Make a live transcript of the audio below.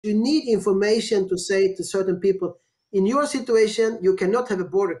you need information to say to certain people, in your situation, you cannot have a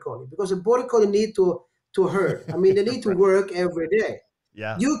border collie because a border collie need to herd. I mean, they need to Right. work every day.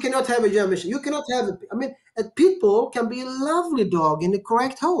 Yeah. You cannot have a German. You cannot have. A pit bull can be a lovely dog in the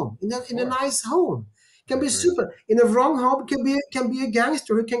correct home, in a nice home. Can be super. In a wrong home, can be a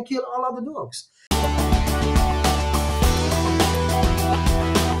gangster who can kill all other dogs.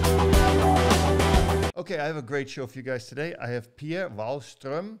 Okay, I have a great show for you guys today. I have Pierre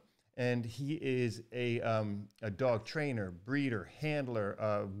Wahlström, and he is a dog trainer, breeder,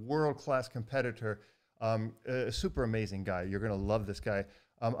 handler, world-class competitor, a super amazing guy. You're going to love this guy.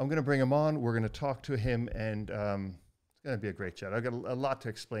 I'm going to bring him on. We're going to talk to him, and it's going to be a great chat. I've got a lot to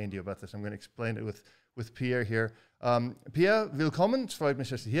explain to you about this. I'm going to explain it with Pierre here. Pierre, willkommen. Es freut mich,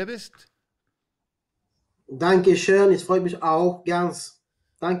 dass du hier bist. Danke schön. Es freut mich auch ganz.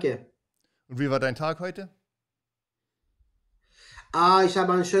 Danke. Und wie war dein Tag heute? Ich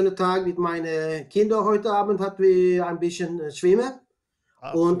habe einen schönen Tag mit meinen Kindern heute Abend, hatten wir ein bisschen schwimmen.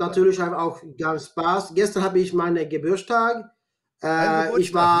 Und super. Natürlich habe ich auch ganz Spaß. Gestern habe ich meinen Geburtstag.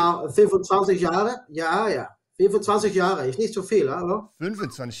 Ich war 25 Jahre. Ja. 25 Jahre, ist nicht so viel, oder?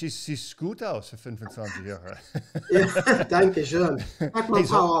 25, siehst gut aus für 25 Jahre. Ja, danke schön. Sag mal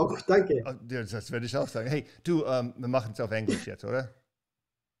Frau auch, danke. Das werde ich auch sagen. Hey, du, wir machen es auf Englisch jetzt, oder?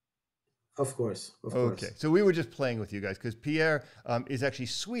 Of course. Okay, so we were just playing with you guys because Pierre is actually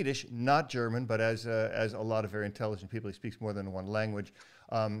Swedish, not German, but as a lot of very intelligent people, he speaks more than one language.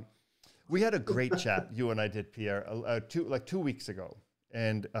 We had a great chat, you and I did, Pierre, 2 weeks ago.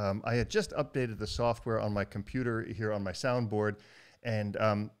 And I had just updated the software on my computer here on my soundboard, and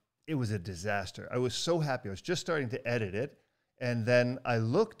it was a disaster. I was so happy. I was just starting to edit it, and then I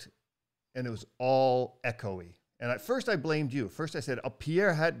looked, and it was all echoey. And at first I blamed you. First I said, oh,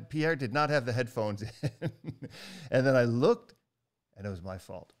 Pierre did not have the headphones in. And then I looked, and it was my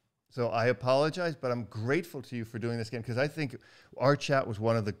fault. So I apologize, but I'm grateful to you for doing this again, because I think our chat was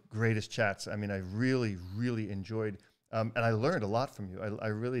one of the greatest chats. I mean, I really, really enjoyed, and I learned a lot from you. I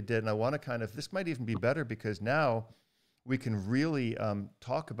really did. And I want to this might even be better, because now we can really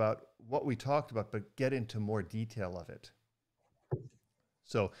talk about what we talked about, but get into more detail of it.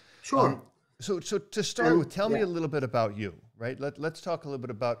 So, sure. So to start with, tell me a little bit about you, right? Let's talk a little bit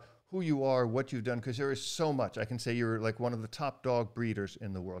about who you are, what you've done, because there is so much. I can say you're like one of the top dog breeders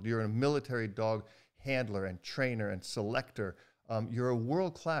in the world. You're a military dog handler and trainer and selector. You're a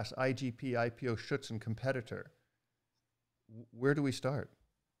world-class IGP, IPO, Schützen competitor. Where do we start?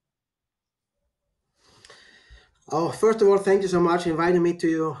 Oh, first of all, thank you so much for inviting me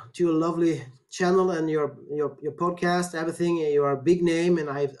to your lovely channel and your podcast, everything. You are a big name, and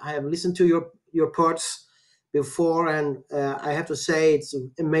I have listened to your pods before, and I have to say it's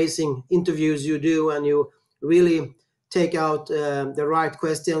amazing interviews you do, and you really take out the right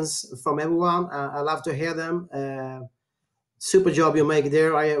questions from everyone. I love to hear them. Super job you make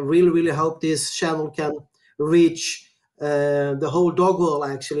there. I really hope this channel can reach the whole dog world,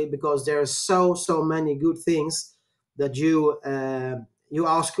 actually, because there are so many good things that you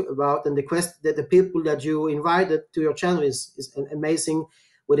ask about, and the people that you invited to your channel is amazing,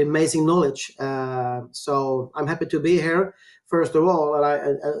 with amazing knowledge. So I'm happy to be here. First of all,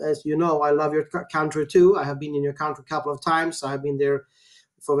 and as you know, I love your country too. I have been in your country a couple of times. I have been there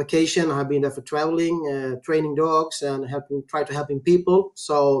for vacation. I have been there for traveling, training dogs, and helping people.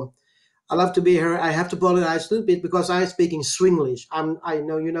 So I love to be here. I have to apologize a little bit because I'm speaking Swinglish. I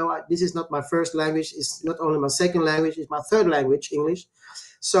know, this is not my first language. It's not only my second language. It's my third language, English.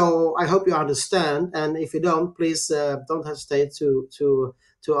 So I hope you understand. And if you don't, please don't hesitate to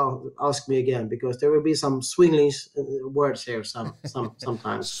ask me again, because there will be some Swinglish words here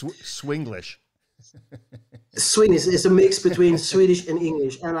sometimes. Swinglish. Swinglish is a mix between Swedish and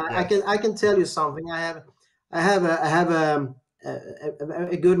English. And I can tell you something. I have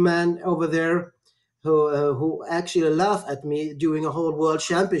a good man over there who actually laughed at me during a whole world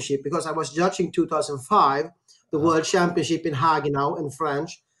championship, because I was judging 2005, the world championship in Hagenau in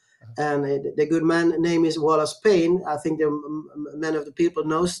French. And the good man name is Wallace Payne. I think many of the people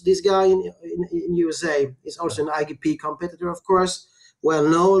knows this guy in USA. He's also an IGP competitor, of course, well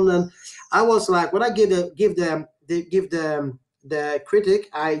known. And I was like, when I give the critic,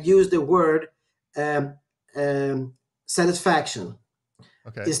 I use the word satisfaction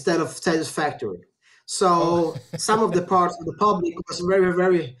instead of satisfactory. So some of the parts of the public was very,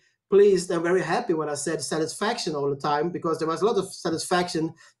 very pleased and very happy when I said satisfaction all the time, because there was a lot of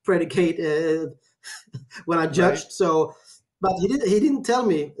satisfaction predicate when I judged. Right. So, but he didn't tell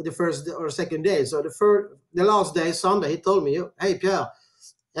me the first or second day. So the last day, Sunday, he told me, "Hey Pierre,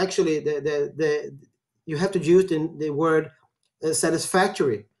 actually you have to use the word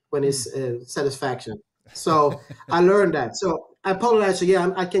satisfactory." when it's satisfaction. So I learned that. So I apologize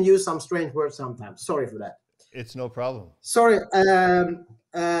again. I can use some strange words sometimes. Sorry for that. It's no problem. Sorry.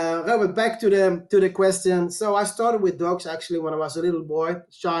 Robert, back to the question. So I started with dogs actually when I was a little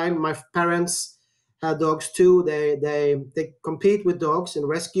child. My parents had dogs too. They compete with dogs in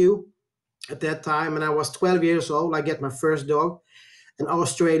rescue at that time, and I was 12 years old. I get my first dog, an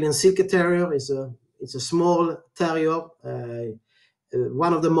Australian Silky Terrier. It's a small terrier.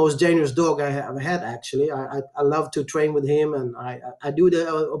 One of the most dangerous dog I have had actually. I love to train with him, and I do the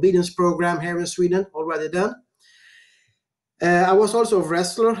obedience program here in Sweden already done. I was also a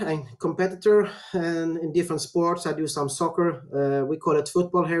wrestler and competitor, and in different sports. I do some soccer. We call it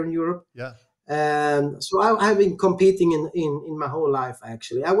football here in Europe. Yeah. And so I've been competing in my whole life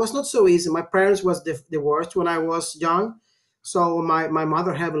actually. I was not so easy. My parents was divorced when I was young, so my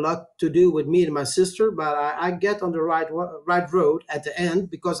mother had a lot to do with me and my sister. But I get on the right road at the end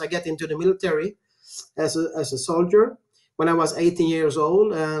because I get into the military as a soldier when I was 18 years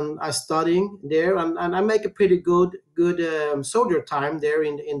old, and I studying there, and I make a pretty good soldier time there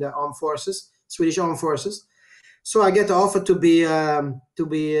in the armed forces, Swedish armed forces. So I get the offer to be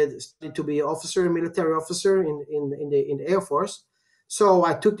officer, military officer in the Air Force. So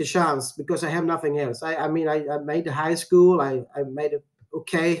I took the chance because I have nothing else. I mean I made the high school. I made a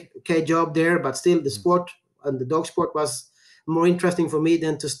okay job there, but still the sport and the dog sport was more interesting for me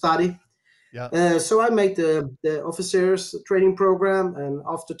than to study. Yeah. So I made the officers training program, and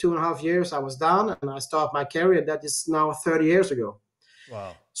after 2.5 years I was done, and I started my career. That is now 30 years ago.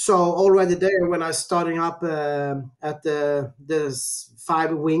 Wow. So already there, when I was starting up at the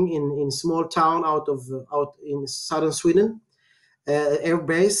 5 wing in small town out in southern Sweden, air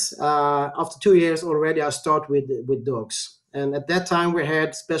base. After 2 years already, I start with dogs, and at that time we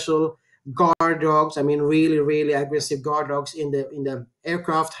had special guard dogs. I mean, really aggressive guard dogs in the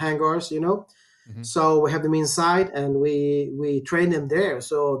aircraft hangars, Mm-hmm. So we have them inside, and we train them there.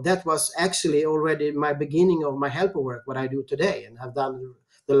 So that was actually already my beginning of my helper work, what I do today, and have done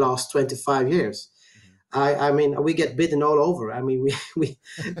the last 25 years. I mean, we get bitten all over. I mean,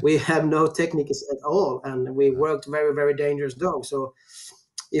 we have no techniques at all, and we worked very dangerous dogs. So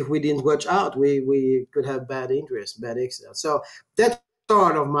if we didn't watch out, we could have bad injuries, bad accidents. So that's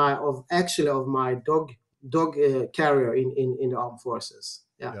start of my dog carrier in the armed forces.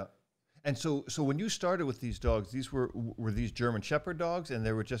 Yeah. And so when you started with these dogs, were these German Shepherd dogs, and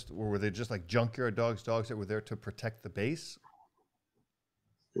were they just like junkyard dogs that were there to protect the base?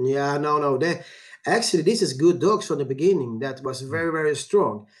 Yeah, no. This is good dogs from the beginning. That was very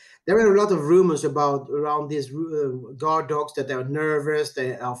strong. There were a lot of rumors around these guard dogs that they're nervous,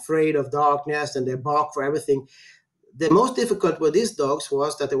 they are afraid of darkness, and they bark for everything. The most difficult with these dogs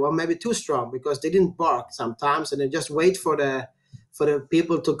was that they were maybe too strong because they didn't bark sometimes, and they just wait for the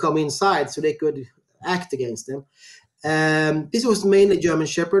people to come inside so they could act against them. This was mainly German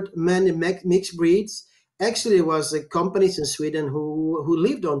Shepherd, many mixed breeds. Actually, it was companies in Sweden who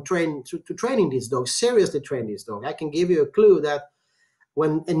lived on training these dogs, seriously train these dogs. I can give you a clue that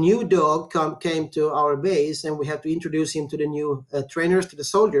when a new dog came to our base and we had to introduce him to the new trainers, to the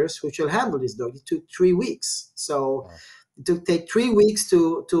soldiers who shall handle this dog, it took 3 weeks. So wow. It took take 3 weeks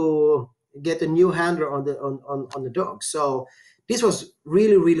to get a new handler on the dog. So this was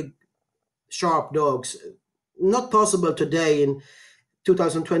really sharp dogs. Not possible today in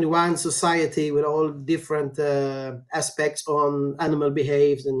 2021 society with all different aspects on animal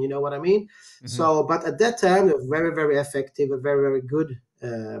behaves, and you know what I mean. Mm-hmm. So, but at that time, they were very effective, very good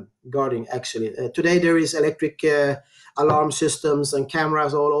guarding. Actually, today there is electric alarm systems and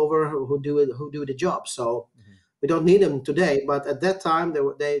cameras all over who do the job. So we don't need them today, but at that time they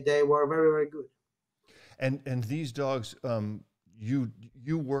were very good. And these dogs,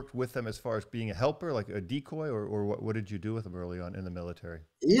 you worked with them as far as being a helper, like a decoy, or what did you do with them early on in the military?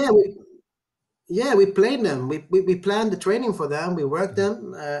 We played them. We planned the training for them. We worked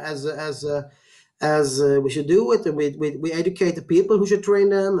them as we should do it, and we educate the people who should train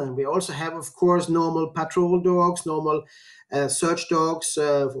them. And we also have, of course, normal patrol dogs, normal search dogs,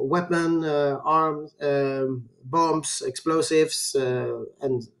 weapon, arms, bombs, explosives,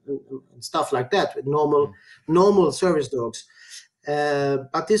 and stuff like that. With normal service dogs.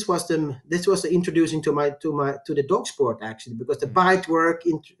 But this was the introducing to the dog sport actually, because the bite work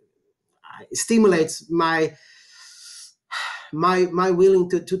stimulates my willing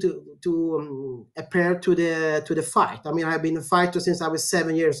to appear to the fight. I mean, I've been a fighter since I was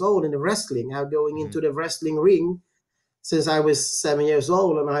 7 years old in the wrestling. I'm going into the wrestling ring since I was 7 years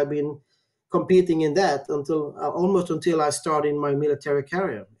old, and I've been competing in that almost until I started my military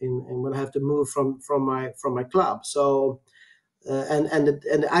career and when I have to move from my club. So and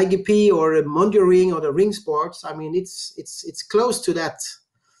the IGP or the Mondio ring or the ring sports. I mean, it's close to that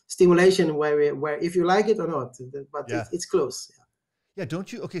stimulation where if you like it or not, but Yeah. it's close. Yeah,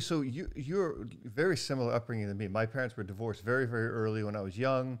 don't you? Okay, so you're very similar upbringing than me. My parents were divorced very, very early when I was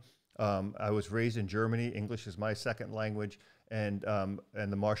young. I was raised in Germany. English is my second language, and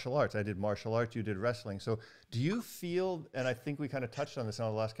the martial arts. I did martial arts. You did wrestling. So, do you feel? And I think we kind of touched on this in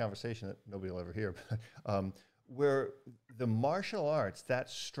our last conversation that nobody will ever hear, but, where the martial arts, that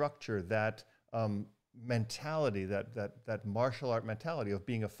structure, that mentality, that martial art mentality of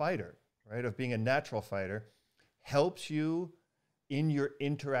being a fighter, right, of being a natural fighter, helps you in your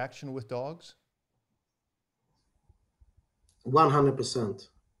interaction with dogs? 100%.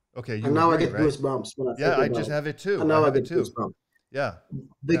 Okay, you And now I agree, get right? goosebumps when I Yeah, think I about just it. have it too. And I now I have it get too. goosebumps. Yeah, yeah.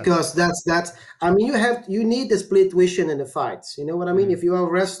 Because that's I mean, you need the split vision in the fights. You know what I mean? Mhm. If you are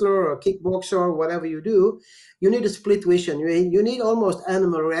a wrestler or a kickboxer or whatever you do, you need a split vision. You need almost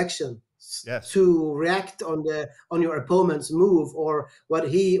animal reaction Yes. to react on your opponent's move or what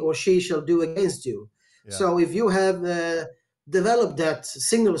he or she shall do against you. Yeah. So if you have developed that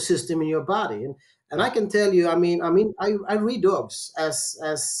signal system in your body, and I Yep. can tell you, I read dogs as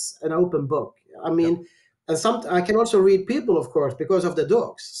an open book. I Yep. mean, and I can also read people, of course, because of the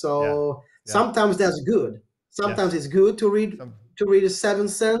dogs. Yeah. So Yeah. sometimes that's good. Sometimes Yes. it's good Some. to read a 7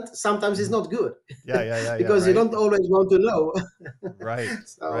 cent. Sometimes it's Mhm. not good Yeah. Yeah. Yeah. Yeah. because you Right. don't always want to know. Right. Right.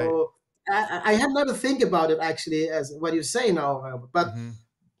 So I had never think about it actually as what you say now, but Hmm.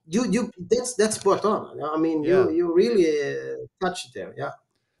 you that's spot on. I mean, Yeah. you really touched it there. Yeah,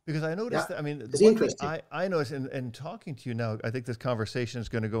 Because I yeah, noticed that, I mean, the it's one thing interesting. I noticed in talking to you now, I think this conversation is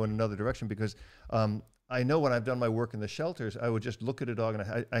going to go in another direction because I know when I've done my work in the shelters, I would just look at a dog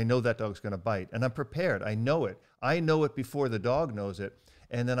and I know that dog's going to bite and I'm prepared. I know it. I know it before the dog knows it.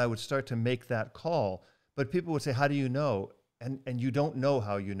 And then I would start to make that call. But people would say, how do you know? And you don't know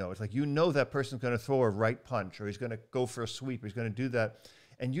how you know. It's like, you know, that person's going to throw a right punch or he's going to go for a sweep. Or he's going to do that.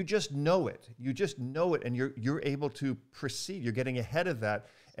 And you just know it. You just know it. And you're able to proceed. You're getting ahead of that.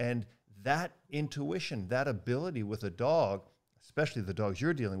 And that intuition, that ability with a dog, especially the dogs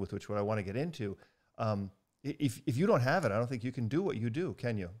you're dealing with, which is what I want to get into, if you don't have it, I don't think you can do what you do,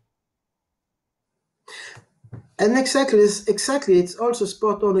 can you? And exactly, it's also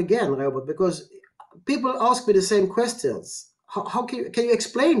spot on again, Robert, because people ask me the same questions. How can you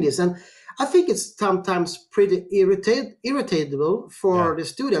explain this? And I think it's sometimes pretty irritable Yeah. for the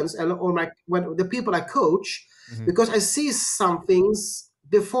students or when the people I coach, Hmm. because I see some things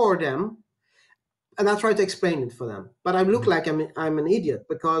before them and I try to explain it for them. But I look Hmm. like I'm an idiot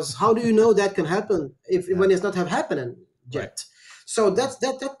because how do you know that can happen if Yeah. when it's not have happened Right. yet? So Right.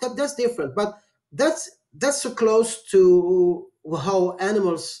 that's different. But that's so close to how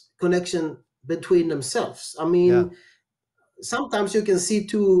animals connection between themselves. I Yeah. mean, sometimes you can see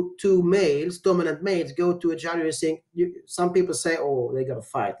two males, dominant males, go to each other and think. Some people say, "Oh, they got to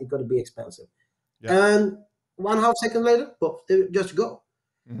fight. It got to be expensive," Yep. and 1/2 second later, well, they just go.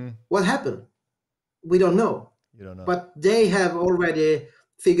 Hmm. What happened? We don't know, You don't know. but they have already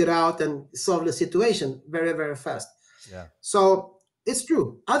figured out and solved the situation very, very fast. Yeah. So it's true.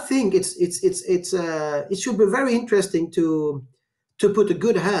 I think it should be very interesting to put a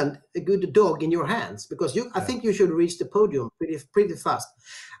good dog in your hands because I Yeah. think you should reach the podium pretty fast.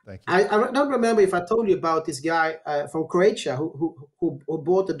 Thank you. I don't remember if I told you about this guy from Croatia who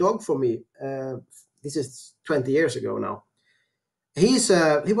bought a dog for me. This is 20 years ago now. He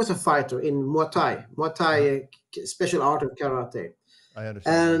was a fighter in Muay Uh-huh. Thai, special art of karate, I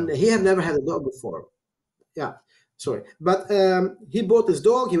understand. I know and what he this had is. never had a dog before. Yeah, sorry, but he bought this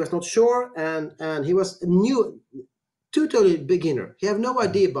dog. He was not sure, and he was a new, totally beginner. He had no Hmm.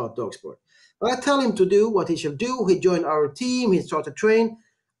 idea about dog sport. But I tell him to do what he should do. He joined our team. He started to train,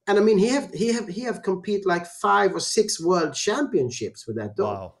 and I mean he have compete like 5 or 6 world championships with that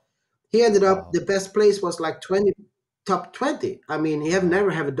dog. Wow. He ended up Wow. the best place was like top 20. I mean, he have Wow.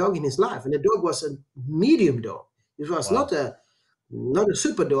 never have a dog in his life, and the dog was a medium dog. It was Wow. not a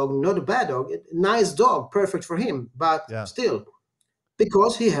super dog, not a bad dog, a nice dog, perfect for him, but Yeah. still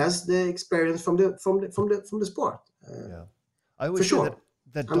because he has the experience from the sport, Yeah. I for always say sure.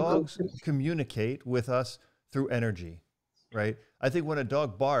 that I'm dogs communicate with us through energy, right? I think when a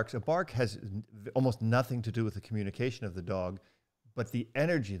dog barks, a bark has almost nothing to do with the communication of the dog, but the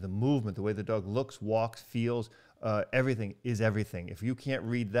energy, the movement, the way the dog looks, walks, feels, everything is everything. If you can't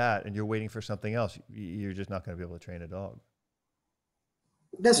read that and you're waiting for something else, you're just not going to be able to train a dog.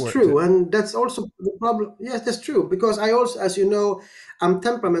 That's Or to, true, and that's also the problem. Yes, that's true because I also, as you know, I'm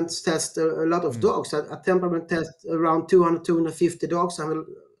temperament test a lot of mm, dogs. I temperament test around 200, 250 dogs. I mean,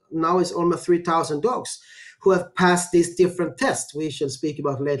 now it's almost 3,000 dogs who have passed these different tests we shall speak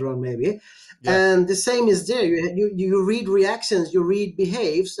about later on maybe. Yes. And the same is there. You read reactions, you read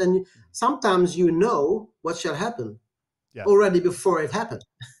behaves, and sometimes you know what shall happen already before it happened.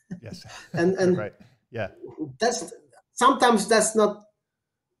 Yes. and right. Yeah. That's sometimes that's not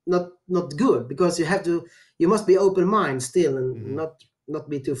good, because you must be open mind still, and not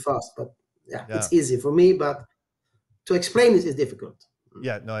be too fast. But yeah, it's easy for me, but to explain it is difficult.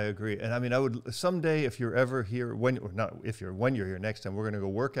 Yeah, no, I agree. And I mean, I would someday, if you're ever here, when you're here next time, we're going to go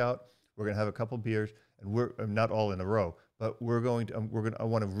work out. We're going to have a couple beers, and we're not all in a row, but I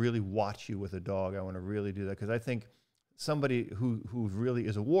want to really watch you with a dog. I want to really do that, because I think somebody who really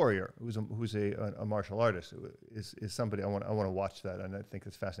is a warrior, who's a martial artist, is somebody I want to watch that, and I think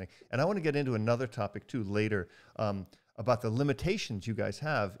it's fascinating. And I want to get into another topic too later, about the limitations you guys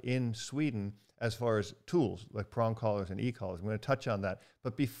have in Sweden as far as tools like prong collars and e-collars. I'm going to touch on that.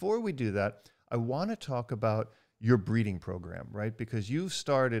 But before we do that, I want to talk about your breeding program, right? Because you've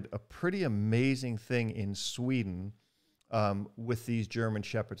started a pretty amazing thing in Sweden with these German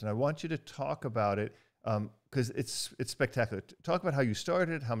Shepherds. And I want you to talk about it because it's spectacular. Talk about how you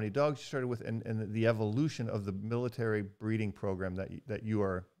started, how many dogs you started with, and the evolution of the military breeding program that you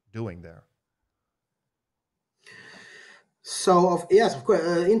are doing there. So, yes, of course,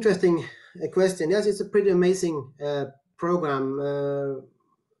 interesting question. Yes, it's a pretty amazing program.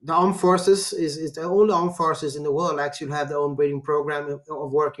 The armed forces is the only armed forces in the world actually have their own breeding program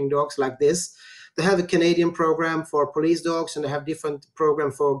of working dogs like this. They have a Canadian program for police dogs, and they have different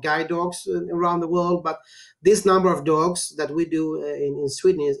program for guide dogs around the world. But this number of dogs that we do in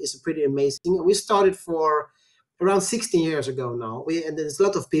Sweden is pretty amazing. We started for around 16 years ago now. And there's a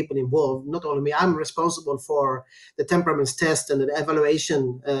lot of people involved, not only me. I'm responsible for the temperaments test and the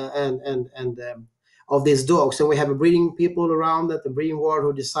evaluation of these dogs. And we have a breeding people around that, the breeding ward,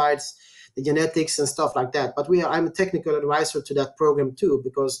 who decides the genetics and stuff like that. But I'm a technical advisor to that program too,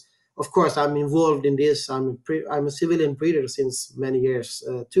 because of course I'm involved in this. I'm a civilian breeder since many years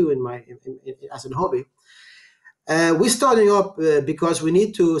too, as a hobby. We're starting up because we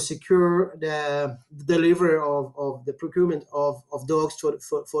need to secure the delivery of the procurement of dogs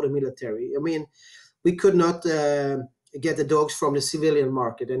for the military. I mean, we could not get the dogs from the civilian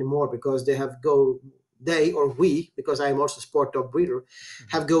market anymore, because because I'm also a sport dog breeder,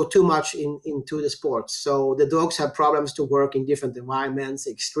 have go too much into the sports. So the dogs have problems to work in different environments,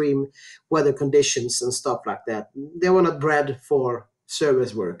 extreme weather conditions and stuff like that. They were not bred for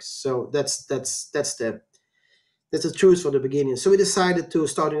service work. So that's the truth from the beginning. So we decided to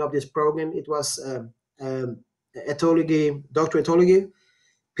starting up this program. It was etology, Dr. Etology,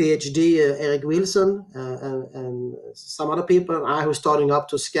 PhD Eric Wilson, and some other people, and I who starting up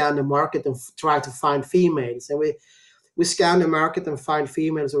to scan the market and try to find females. And we scan the market and find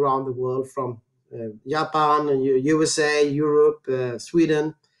females around the world, from Japan, USA, Europe,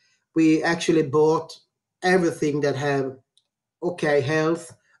 Sweden. We actually bought everything that have okay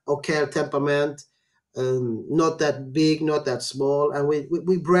health, okay temperament, not that big, not that small, and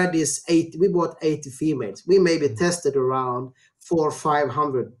we bred these 8. We bought 80 females. We maybe tested around 400 or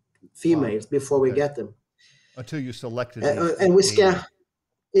 500 females before we get them. Until you selected and we scan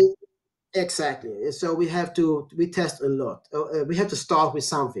exactly. So we test a lot. We have to start with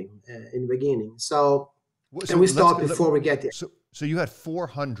something in the beginning. So and we start before we get there. So you had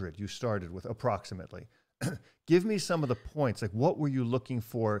 400 you started with approximately. Give me some of the points. Like, what were you looking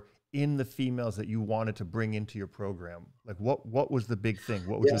for in the females that you wanted to bring into your program? Like, what was the big thing?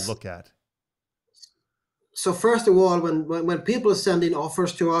 What would you look at? So first of all, when people send in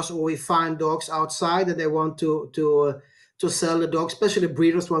offers to us, or we find dogs outside that they want to sell the dog, especially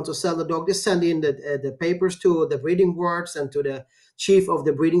breeders want to sell the dog, they send in the papers to the breeding wards and to the chief of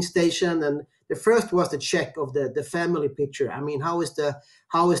the breeding station. And the first was the check of the family picture. I mean, how is the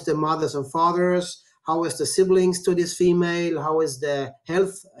mothers and fathers? How is the siblings to this female? How is the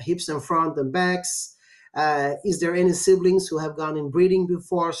health, hips and front and backs? Is there any siblings who have gone in breeding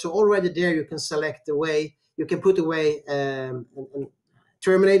before? So already there you can select the way, you can put away and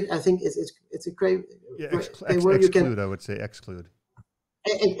terminate. I think it's a great word. Exclude, I would say exclude.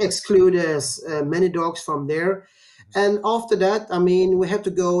 Exclude many dogs from there. And after that, I mean, we have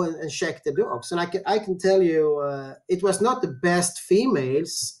to go and check the dogs. And I can tell you, it was not the best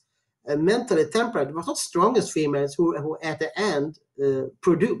females. Mentally temperate, but not strongest females who at the end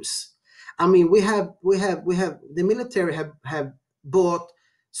produce. I mean, we have the military have bought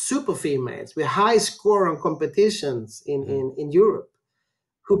super females with high score on competitions in Europe,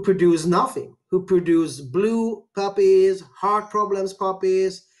 who produce nothing, who produce blue puppies, heart problems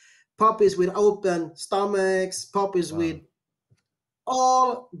puppies with open stomachs, puppies with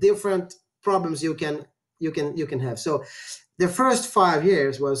all different problems you can you can have. So the first 5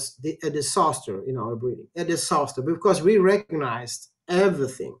 years was a disaster in our breeding, a disaster, because we recognized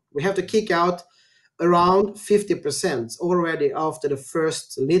everything. We have to kick out around 50% already after the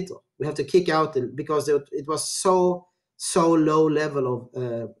first little. We have to kick out because it was so low level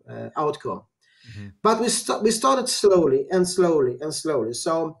of outcome. But we started slowly and slowly and slowly.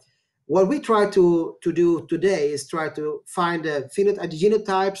 So what we try to do today is try to find the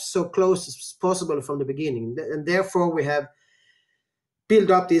genotypes so close as possible from the beginning, and therefore we have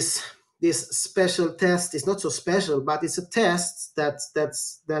built up this special test. It's not so special, but it's a test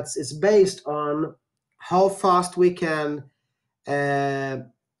that's based on how fast we can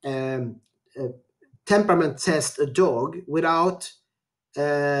temperament test a dog without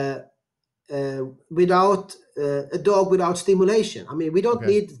a dog without stimulation. I mean, we don't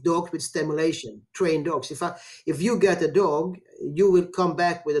need dogs with stimulation, trained dogs. If you get a dog, you will come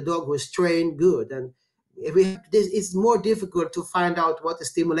back with a dog who is trained good. And it's more difficult to find out what is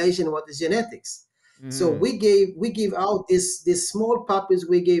stimulation, what is genetics. So we give out these small puppies.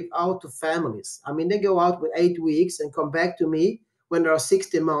 We give out to families. I mean, they go out with 8 weeks and come back to me when there are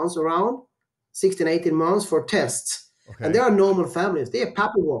 16 months around, 16, 18 months for tests. And they are normal families. They are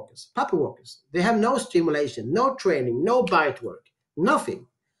puppy walkers. They have no stimulation, no training, no bite work, nothing.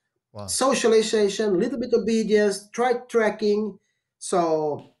 Wow. Socialization, little bit obedience, tracking.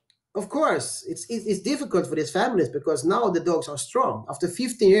 So, of course, it's difficult for these families because now the dogs are strong. After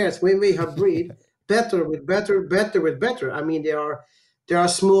 15 years, when we have breed, better with better. I mean, there are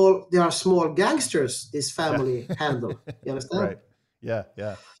small gangsters this family handle. You understand? Right.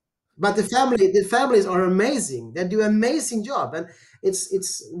 Yeah. But the families are amazing. They do an amazing job. And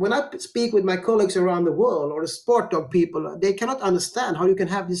it's when I speak with my colleagues around the world or the sport dog people, they cannot understand how you can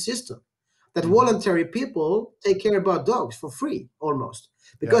have this system. That voluntary people take care about dogs for free almost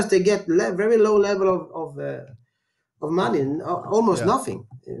because they get very low level of money, almost nothing.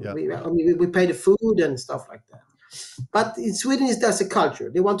 Yeah. We pay the food and stuff like that. But in Sweden, that's a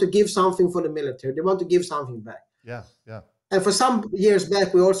culture. They want to give something for the military. They want to give something back. Yeah. And for some years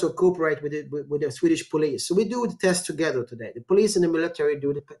back, we also cooperate with the Swedish police. So we do the test together today. The police and the military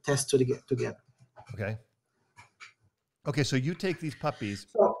do the test together. Okay. So you take these puppies.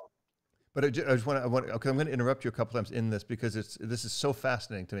 But I just want to. Okay, I'm going to interrupt you a couple times in this because this is so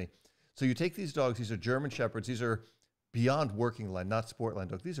fascinating to me. So you take these dogs. These are German Shepherds. These are beyond working line, not sport line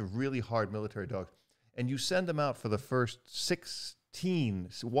dogs. These are really hard military dogs, and you send them out for the first 16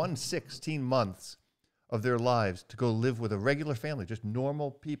 months of their lives to go live with a regular family, just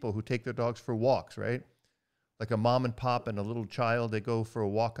normal people who take their dogs for walks, right? Like a mom and pop and a little child, they go for a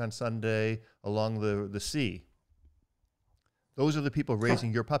walk on Sunday along the sea. Those are the people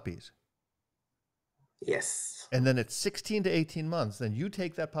raising your puppies. Yes. And then at 16 to 18 months, then you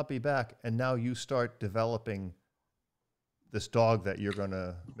take that puppy back and now you start developing this dog that you're going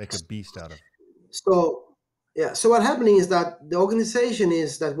to make a beast out of. So what's happening is that the organization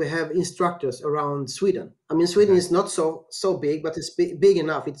is that we have instructors around Sweden. I mean, Sweden is not so big, but it's big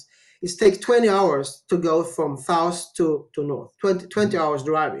enough. It takes 20 hours to go from south to north, 20 hours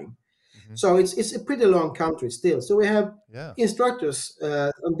driving. So it's a pretty long country still. So we have instructors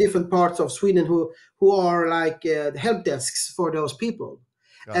on different parts of Sweden who are like help desks for those people.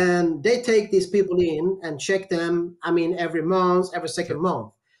 And they take these people in and check them, I mean, every month, every second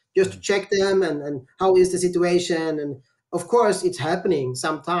month. Just to check them and how is the situation. And of course, it's happening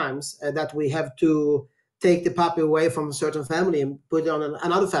sometimes that we have to take the puppy away from a certain family and put it on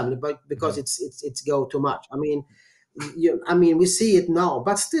another family, but because it's go too much. I mean, we see it now,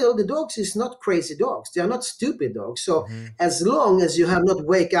 but still the dogs is not crazy dogs. They are not stupid dogs. So as long as you have not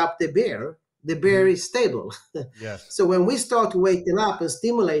wake up the bear is stable. Yes. So when we start to wake them up and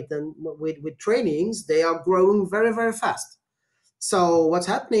stimulate them with trainings, they are growing very, very fast. So what's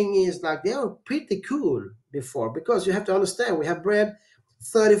happening is like they are pretty cool before, because you have to understand we have bred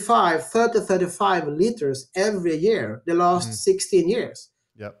 35 liters every year the last 16 years.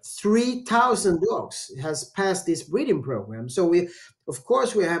 3,000 dogs has passed this breeding program. So we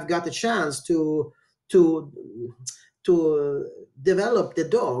have got a chance to develop the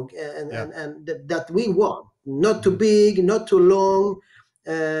dog and that we want. Not too big, not too long.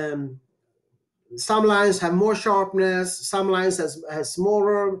 Some lines have more sharpness. Some lines has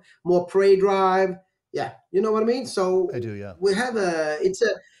smaller, more prey drive. Yeah, you know what I mean. So I do. Yeah, we have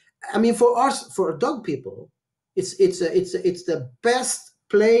for us, for dog people, it's the best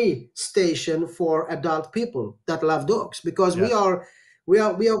play station for adult people that love dogs, because we are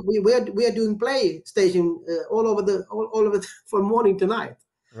doing play station all over from morning to night.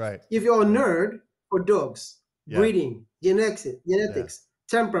 Right. If you're a nerd for dogs, breeding, genetics,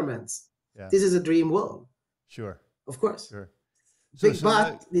 temperaments. Yeah. This is a dream world. Sure. of course. Sure. Big,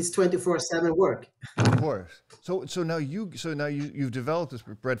 Now, but it's 24/7 work. of course. So now you've developed this,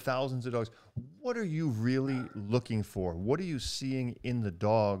 bred thousands of dogs. What are you really looking for? What are you seeing in the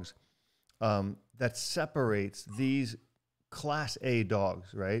dogs that separates these Class A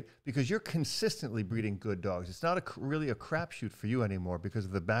dogs, right? Because you're consistently breeding good dogs. It's not really a crapshoot for you anymore because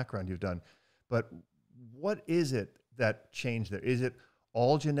of the background you've done. But what is it that changed there? Is it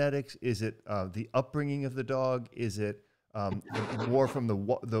all genetics? Is it the upbringing of the dog? Is it more from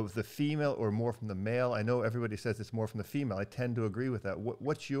the female or more from the male? I know everybody says it's more from the female. I tend to agree with that.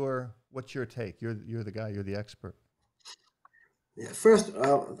 What's your take? You're the guy. You're the expert. Yeah, first,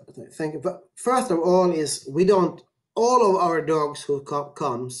 thank you. But first of all, is we don't. All of our dogs who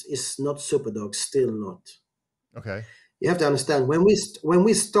comes is not super dogs. Still not. Okay. You have to understand when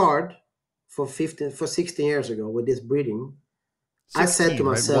we start for 16 years ago with this breeding, 16, I said to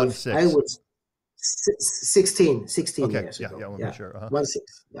myself, right? I would 16 okay. years ago. Yeah, I want to be sure.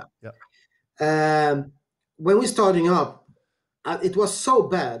 16. Yeah. When we starting up, it was so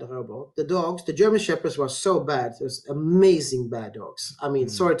bad, Robert. The dogs, the German Shepherds were so bad. It was amazing bad dogs. I mean,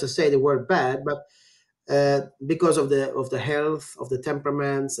 sorry to say the word bad, but because of the health, of the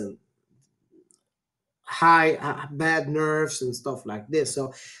temperaments, and bad nerves and stuff like this.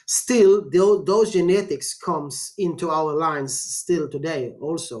 So still, those genetics comes into our lines still today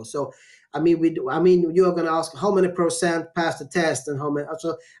also. So I mean, you are going to ask how many % pass the test and how many.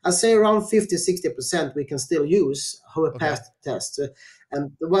 So I say around 50-60% we can still use who have passed the test.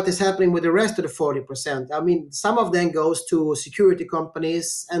 And what is happening with the rest of the 40%? I mean, some of them goes to security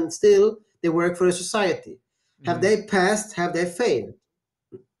companies and still they work for a society. Have they passed? Have they failed?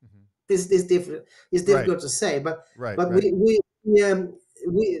 This different. It's difficult to say, but we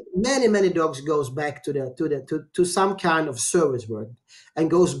many dogs goes back to some kind of service work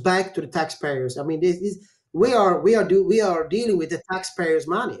and goes back to the taxpayers. I mean, we are dealing with the taxpayers'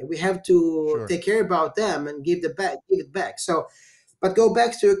 money. We have to take care about them and give it back. So, but go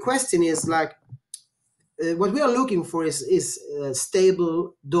back to your question is like what we are looking for is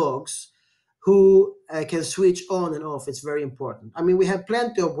stable dogs who can switch on and off. It's very important. I mean, we have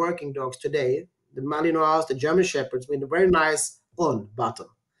plenty of working dogs today, the Malinois, the German Shepherds, with a very nice on button.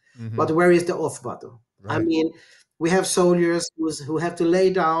 But where is the off button? Right. I mean, we have soldiers who have to lay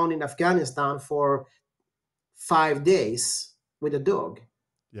down in Afghanistan for 5 days with a dog.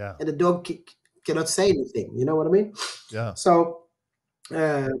 Yeah. And the dog cannot say anything. You know what I mean? Yeah. So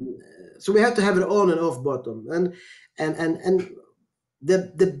we have to have an on and off button. And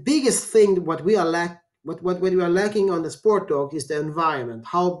the biggest thing what we are lacking on the sport dog is the environment.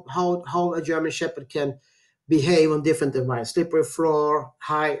 How a German Shepherd can behave on different environments, slippery floor,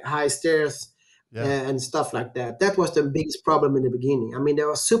 high stairs, and stuff like that. That was the biggest problem in the beginning. I mean, there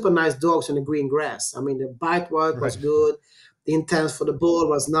were super nice dogs on the green grass. I mean, the bite work was good, the intense for the ball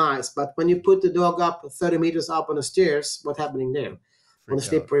was nice, but when you put the dog up 30 meters up on the stairs, what's happening there? On the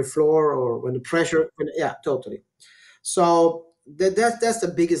slippery floor or when the pressure? Totally. So that's the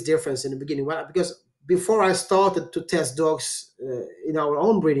biggest difference in the beginning. Because before I started to test dogs in our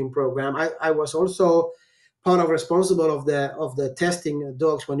own breeding program, I was also part of responsible of the testing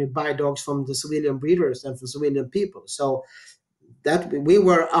dogs when you buy dogs from the civilian breeders and from civilian people. So that we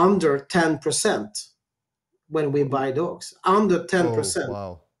were under 10% when we buy dogs, under 10%. Oh,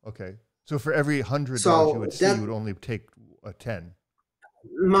 wow. Okay. So for every 100 dogs you would see, you would only take a 10.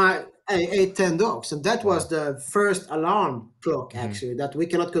 My 8-10 dogs, and that was the first alarm clock actually that we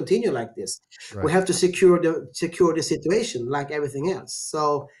cannot continue like this. We have to secure the situation like everything else.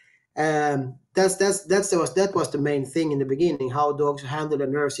 So that was the main thing in the beginning, how dogs handle the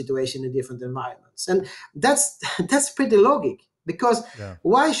nerve situation in different environments. And that's pretty logic, because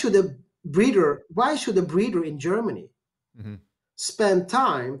why should a breeder in Germany spend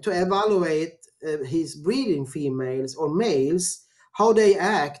time to evaluate his breeding females or males, how they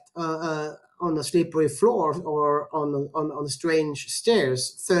act on a slippery floor or on strange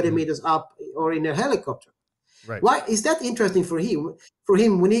stairs 30 meters up or in a helicopter? Right. Why is that interesting for him? For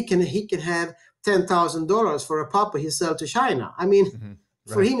him, when he can have $10,000 for a puppy he sell to China. I mean,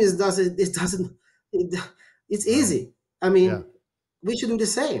 for him, it's easy. I mean, we should do the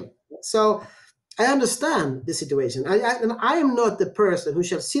same. So I understand the situation. And I am not the person who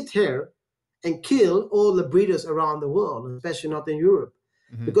shall sit here and kill all the breeders around the world, especially not in Europe,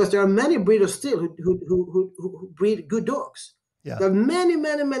 because there are many breeders still who breed good dogs. Yeah. There are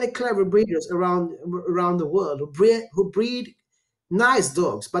many clever breeders around the world who breed nice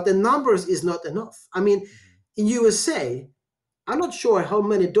dogs, but the numbers is not enough. I mean, in USA, I'm not sure how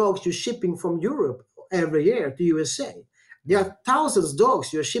many dogs you're shipping from Europe every year to USA. There are thousands of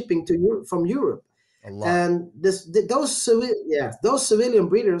dogs you're shipping from Europe. A lot. And those civilian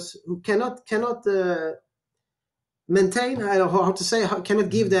breeders who cannot maintain, I don't know how to say, cannot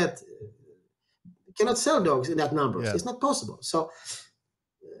give Mhm. that, cannot sell dogs in that numbers. Yeah. It's not possible. So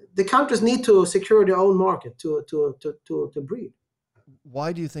the countries need to secure their own market to breed.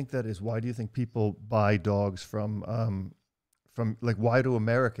 Why do you think that is? Why do you think people buy dogs from like, why do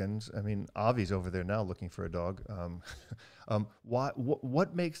Americans? I mean, Avi's over there now looking for a dog.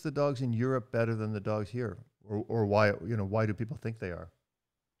 What makes the dogs in Europe better than the dogs here, or why, why do people think they are?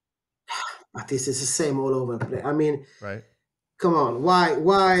 But this is the same all over the place. I mean, Right? come on,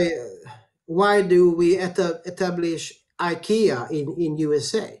 why do we establish IKEA in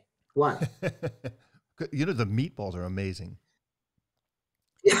USA? Why? The meatballs are amazing.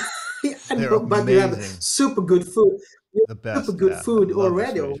 Yeah, I They're know, but you have amazing. super good food. You The have super best. good Yeah, I food love the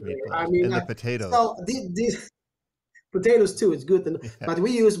already Swedish over there. I meatballs mean, and the potatoes. so these potatoes too. It's good, Yeah, but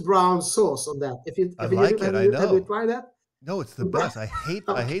we use brown sauce on that. If you I have you like it. have I you have you know. tried that? No, it's the best. I hate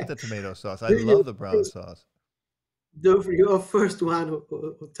Okay, the tomato sauce. I you love the brown sauce. you're first one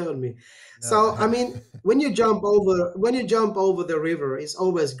who told me. So I No, mean, when you jump over the river, it's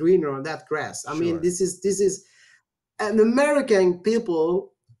always greener on that grass. I mean, sure. this is an American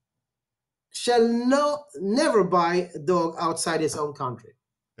people shall never buy a dog outside his own country.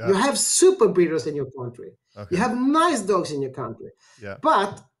 You Yeah. have super breeders in your country. You Okay. have nice dogs in your country. Yeah.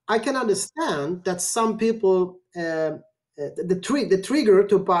 But I can understand that some people, the trigger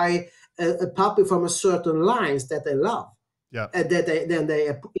to buy a puppy from a certain lines that they love, Yeah. that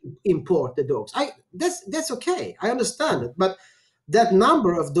they import the dogs. That's okay. I understand it. But that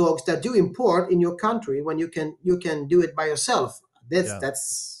number of dogs that you import in your country when you can do it by yourself, Yeah.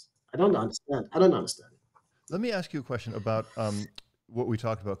 that's I don't understand. I don't understand. Let me ask you a question about what we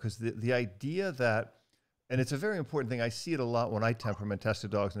talked about, because the idea that, and it's a very important thing. I see it a lot when I temperament test the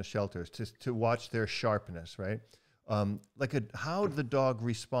dogs in the shelters to watch their sharpness, right? How the dog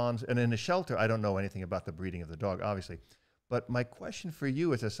responds. And in a shelter, I don't know anything about the breeding of the dog, obviously. But my question for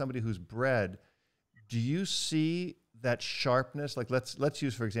you is, as somebody who's bred, do you see that sharpness? Like, let's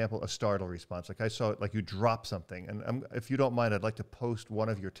use, for example, a startle response. Like I saw it, like you drop something. And if you don't mind, I'd like to post one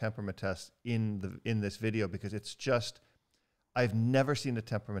of your temperament tests in this video, because it's just, I've never seen a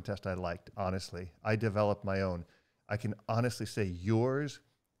temperament test I liked, honestly. I developed my own. I can honestly say yours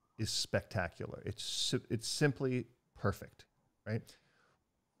is spectacular. It's simply perfect, right?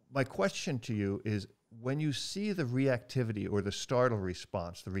 My question to you is, when you see the reactivity or the startle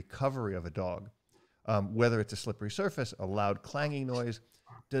response, the recovery of a dog, whether it's a slippery surface, a loud clanging noise,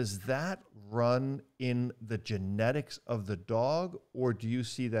 does that run in the genetics of the dog, or do you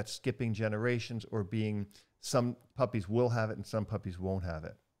see that skipping generations, or being some puppies will have it and some puppies won't have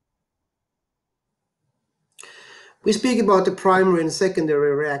it? We speak about the primary and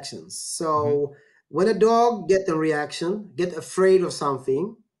secondary reactions. Mm-hmm. So when a dog get a reaction, get afraid of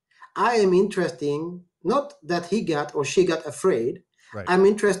something, I am interesting, not that he got or she got afraid. Right. I'm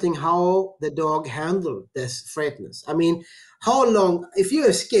interesting how the dog handled this afraidness. I mean, how long, if you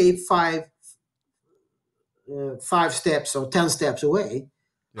escape five steps or 10 steps away,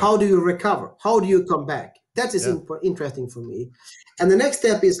 Yeah. how do you recover? How do you come back? That is Yeah. interesting for me. And the next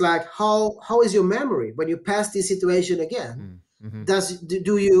step is like, how is your memory when you pass this situation again? Mm-hmm.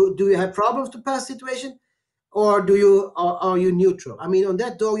 Do you have problems to pass situation, or are you neutral? I mean, on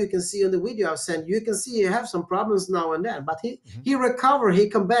that dog, you can see on the video I've sent, you can see he have some problems now and then, but Mm-hmm. he recover, he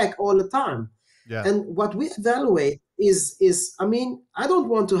come back all the time. Yeah. And what we evaluate is I mean, I don't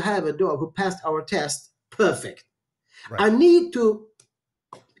want to have a dog who passed our test perfect. Right. I need to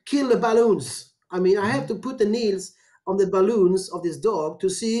kill the balloons. I mean, I have Mm-hmm. to put the nails on the balloons of this dog to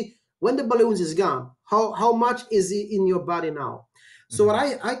see when the balloons is gone, how much is it in your body now. So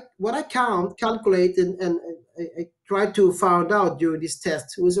Mm-hmm. what I calculate and I try to find out during this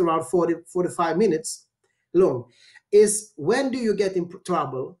test, it was around 45 minutes long, is when do you get in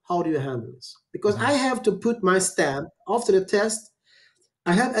trouble? How do you handle this? Because Mm-hmm. I have to put my stamp after the test.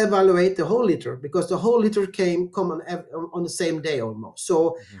 I have evaluated the whole litter because the whole litter come on the same day almost. So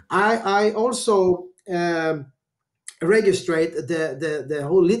Mm-hmm. I also registrate the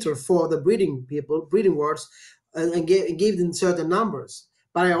whole litter for the breeding wards, and give them certain numbers.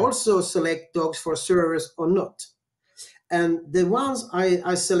 But I Yeah. also select dogs for service or not. And the ones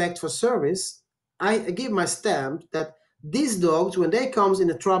I select for service, I give my stamp that these dogs, when they comes in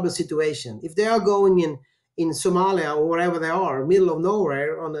a trouble situation, if they are going in Somalia or wherever they are, middle of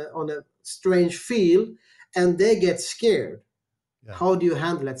nowhere on a strange field, and they get scared, Yeah. how do you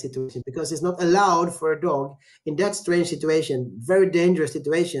handle that situation? Because it's not allowed for a dog in that strange situation, very dangerous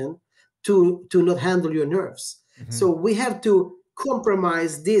situation, to not handle your nerves. Mm-hmm. So we have to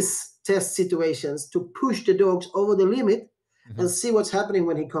compromise this test situations to push the dogs over the limit and see what's happening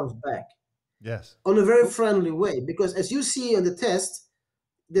when he comes back. Yes. On a very friendly way, because as you see on the test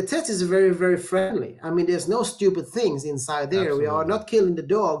is very, very friendly. I mean, there's no stupid things inside there. Absolutely. We are not killing the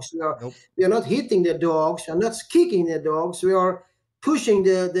dogs. Nope. We are not hitting the dogs. We are not kicking the dogs. We are pushing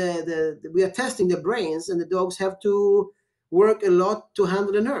we are testing the brains, and the dogs have to work a lot to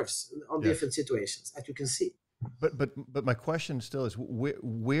handle the nerves on different situations, as you can see. But my question still is,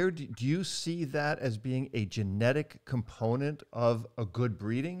 where do you see that as being a genetic component of a good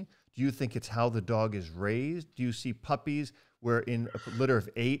breeding? Do you think it's how the dog is raised? Do you see puppies where in a litter of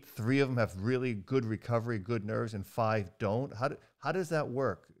 8, 3 of them have really good recovery, good nerves, and 5 don't? How does that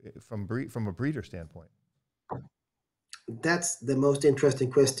work from a breeder standpoint? That's the most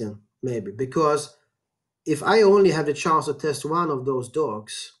interesting question, maybe, because if I only have the chance to test one of those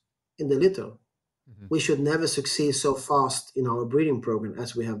dogs in the litter, we should never succeed so fast in our breeding program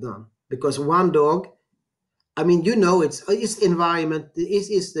as we have done. Because one dog, I mean, it's environment,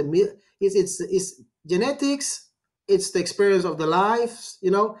 it's genetics, it's the experience of the life,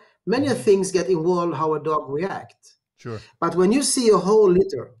 many things get involved how a dog react. Sure. But when you see a whole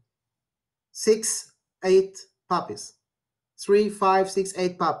litter, 6, 8 puppies, 3, 5, 6,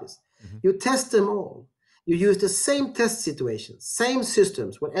 8 puppies, you test them all. You use the same test situations, same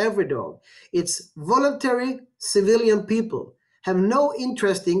systems with every dog. It's voluntary civilian people have no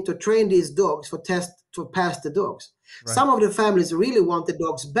interest in to train these dogs to pass the dogs. Right. Some of the families really want the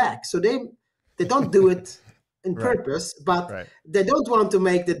dogs back, so they don't do it in purpose, but they don't want to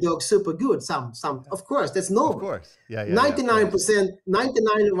make the dog super good. Some, of course, that's normal. Of course, 99%,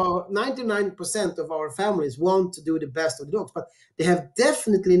 99% of our families want to do the best of the dogs, but they have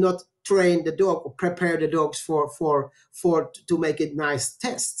definitely not trained the dog or prepared the dogs to make it nice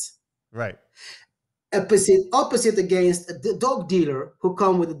tests. Right. Opposite against the dog dealer who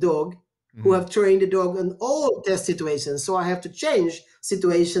come with a dog who have trained the dog in all test situations. So I have to change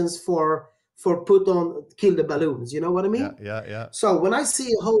situations for kill the balloons. You know what I mean? Yeah. So when I see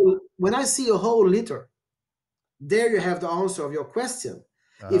a whole litter, there you have the answer of your question.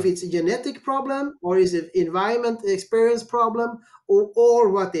 If it's a genetic problem, or is it environment experience problem, or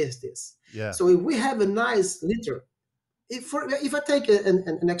what is this? Yeah. So if we have a nice litter, if I take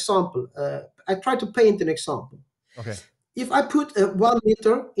an example, I try to paint an example. Okay. If I put 1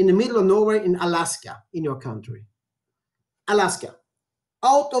 litter in the middle of nowhere in Alaska, in your country, Alaska,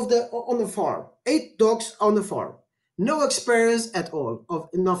 on the farm, 8 dogs on the farm, no experience at all of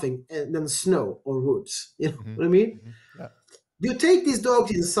nothing than snow or woods. You know what I mean? Yeah. You take these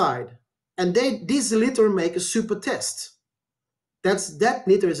dogs inside, and this litter make a super test. That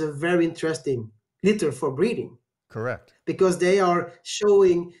litter is a very interesting litter for breeding. Correct. Because they are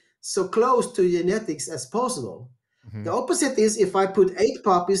showing so close to genetics as possible. The opposite is if I put 8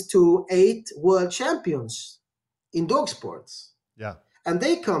 puppies to 8 world champions in dog sports. Yeah. And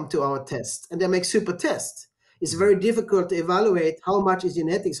they come to our test and they make super tests. It's very difficult to evaluate how much is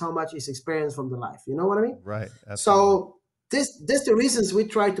genetics, how much is experience from the life. You know what I mean? Right. Absolutely. So that's the reasons we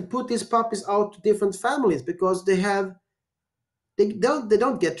try to put these puppies out to different families, because they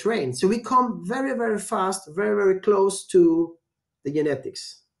don't get trained. So we come very, very fast, very, very close to the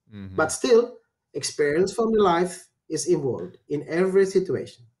genetics. But still, experience from the life is involved in every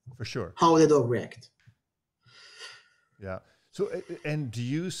situation. For sure. How the dog react. Yeah. So, and do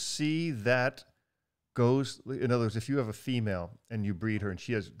you see that goes, in other words, if you have a female and you breed her and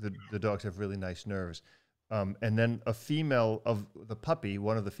she has, the dogs have really nice nerves, and then a female of the puppy,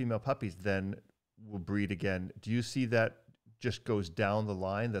 one of the female puppies then will breed again. Do you see that just goes down the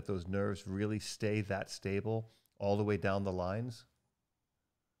line, that those nerves really stay that stable all the way down the lines?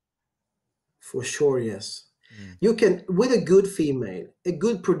 For sure, yes. You can, with a good female, a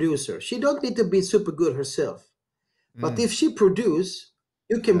good producer, she don't need to be super good herself. But if she produce,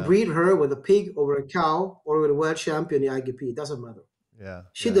 you can breed her with a pig or a cow or with a world champion in IGP. It doesn't matter. Yeah.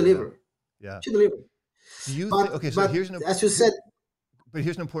 She deliver. Yeah. She deliver. Do you think, okay, so here's as you said, but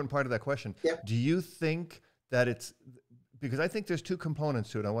here's an important part of that question. Yeah. Do you think that it's, because I think there's 2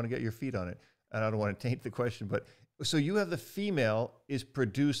 components to it. I want to get your feet on it, and I don't want to taint the question, but so you have the female is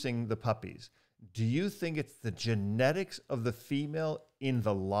producing the puppies. Do you think it's the genetics of the female in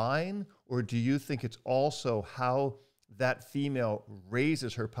the line, or do you think it's also how that female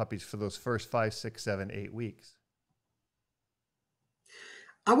raises her puppies for those first 5, 6, 7, 8 weeks?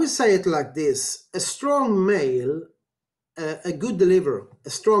 I would say it like this. A strong male, a good deliverer, a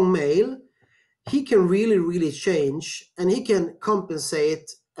strong male, he can really, really change, and he can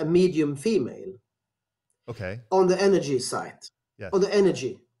compensate a medium female. Okay. On the energy side. Yes. On the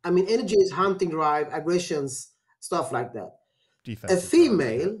energy. I mean, energy is hunting drive, aggressions, stuff like that. Defensive A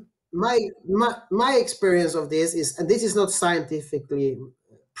female, drive, my experience of this is, and this is not scientifically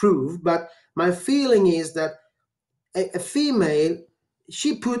proved, but my feeling is that a female,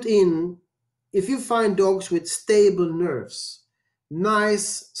 she put in, if you find dogs with stable nerves,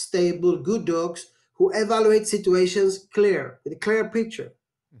 nice, stable, good dogs who evaluate situations with a clear picture,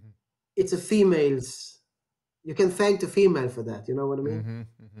 Mhm. it's a female's. You can thank the female for that. You know what I mean? Mhm.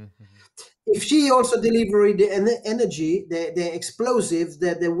 Mhm. Mhm. If she also delivery the energy, the explosives,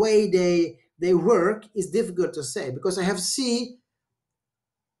 the way they work is difficult to say, because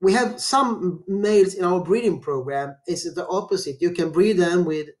we have some males in our breeding program. It's the opposite. You can breed them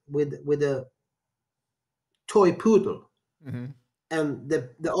with a toy poodle, Mhm. and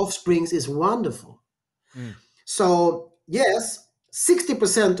the offsprings is wonderful. Mm. So yes,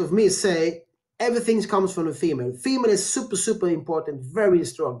 60% of me say everything comes from the female. Female is super important, very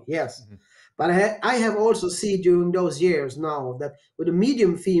strong. Yes, Mhm. but I have also seen during those years now that with a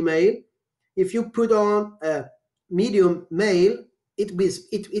medium female, if you put on a medium male, it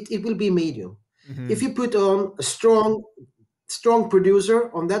will be medium. If Mhm. you put on a strong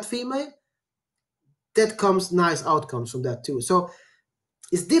producer on that female, that comes nice outcomes from that too. So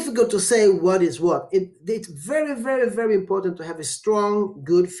it's difficult to say what is what. It's very important to have a strong,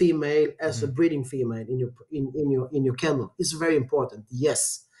 good female as a Mhm. breeding female in your kennel. It's very important,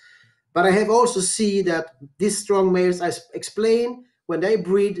 yes. But I have also seen that these strong males, I explain, when they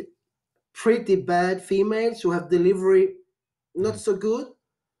breed pretty bad females who have delivery not Mhm. so good,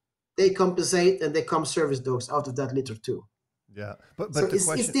 they compensate and they come service dogs out of that litter too. Yeah. So But the it's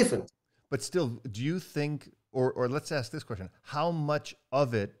question, different. but still, do you think, or let's ask this question: how much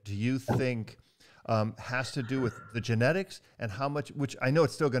of it do you think has to do with the genetics, and how much? Which I know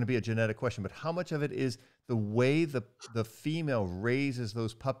it's still going to be a genetic question, but how much of it is the way the female raises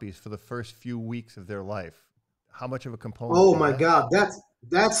those puppies for the first few weeks of their life? How much of a component Oh is my that? God,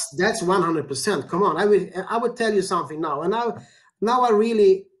 that's 100%. Come on, I would tell you something now, and now I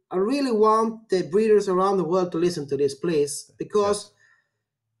really want the breeders around the world to listen to this, please, because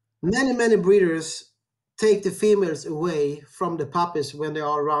Yes. many breeders take the females away from the puppies when they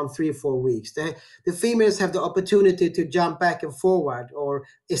are around 3 or 4 weeks. The females have the opportunity to jump back and forward or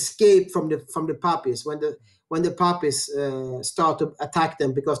escape from the puppies when the puppies start to attack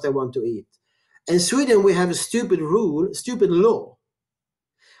them because they want to eat. In Sweden, we have a stupid law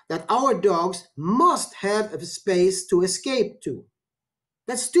that our dogs must have a space to escape to.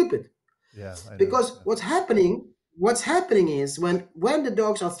 That's stupid. Yeah, I know. Because what's happening is when the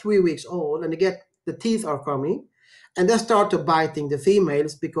dogs are 3 weeks old and the teeth are coming, and they start to biting the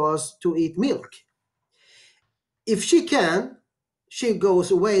females because to eat milk. If she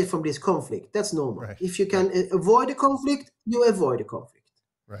goes away from this conflict. That's normal. Right. If you Right. can avoid the conflict, you avoid the conflict.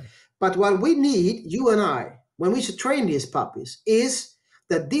 Right. But what we need, you and I, when we should train these puppies, is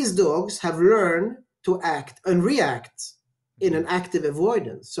that these dogs have learned to act and react in Mhm. an active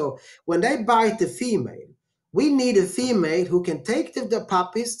avoidance. So when they bite the female, we need a female who can take the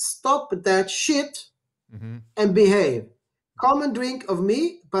puppies, stop that shit, Mhm. and behave. Come and drink of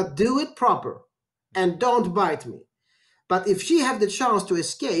me, but do it proper, and don't bite me. But if she have the chance to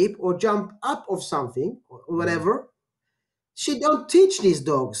escape or jump up of something or Mhm. whatever, she don't teach these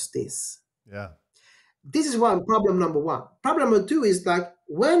dogs this. Yeah. This is one problem number one. Problem number two is like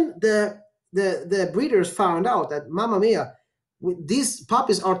when the breeders found out that Mamma Mia, these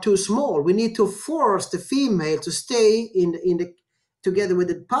puppies are too small. We need to force the female to stay in the together with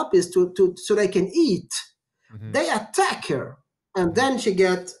the puppies to so they can eat. Mhm. They attack her, and Mhm. then she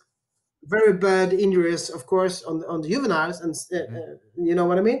get very bad injuries, of course, on the juveniles, and Mhm. you know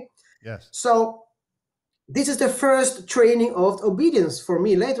what I mean. Yes. So this is the first training of obedience for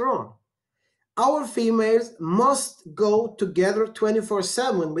me later on. Our females must go together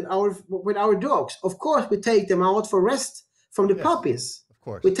 24/7 with our dogs. Of course, we take them out for rest from the Yes. puppies. Of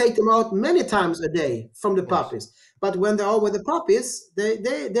course. We take them out many times a day from the Of course. puppies. But when they are with the puppies,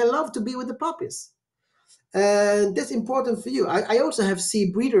 they love to be with the puppies. And that's important for you. I also have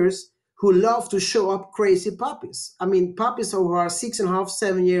seen breeders who love to show up crazy puppies. I mean, puppies who are 6.5,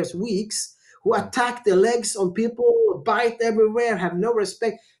 7 years, weeks, who Mhm. attack the legs on people, bite everywhere, have no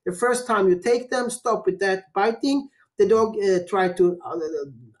respect. The first time you take them, stop with that biting. The dog try to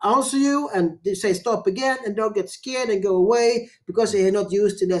answer you, and they say stop again, and dog gets scared and go away because Mhm. they are not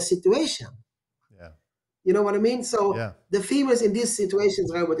used to that situation. Yeah. You know what I mean? So Yeah. the females in these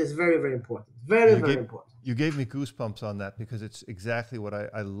situations, Robert, is very important. Yeah, Very, very important. you gave me goosebumps on that, because it's exactly what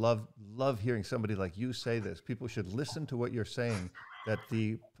I love hearing somebody like you say this. People should listen to what you're saying, that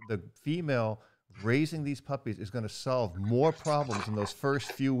the female raising these puppies is going to solve more problems in those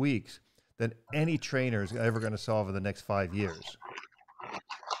first few weeks than any trainer is ever going to solve in the next 5 years.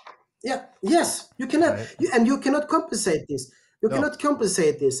 Yeah, yes, you cannot, right? and you cannot compensate this. You No, cannot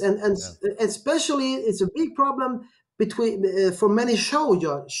compensate this, and yeah, especially it's a big problem between for many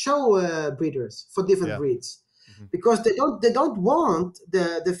breeders for different yeah, breeds, hmm because they don't want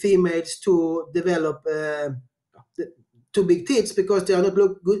the females to develop the, too big tits because they are not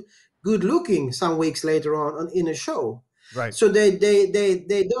look good looking some weeks later on in a show. right, So they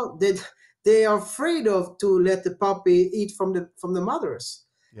don't they are afraid of to let the puppy eat from the mothers,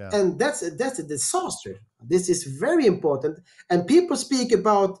 yeah, and that's a disaster. This is very important, and people speak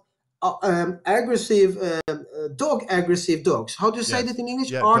about aggressive dog aggressive dogs. How do you say that yes, in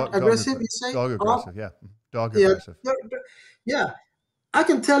English? yeah. Art aggressive, you say? Dog Art, aggressive, yeah, dog yeah, aggressive. yeah. I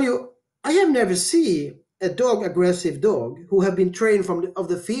can tell you, I have never seen a dog aggressive dog who have been trained of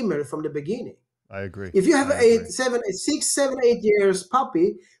the female from the beginning. I agree. If you have I agree. 8 years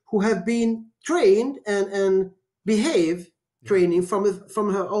puppy who have been trained and behave Yeah, training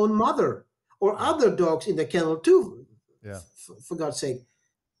from her own mother or yeah, other dogs in the kennel too, yeah, for God's sake,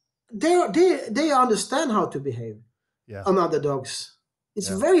 they understand how to behave yeah, on other dogs. It's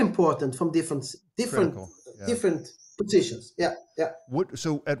yeah. very important from different Critical. Yeah. different positions. Yeah, yeah. What,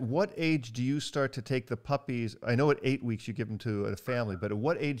 so at what age do you start to take the puppies? I know at 8 weeks you give them to a family, but at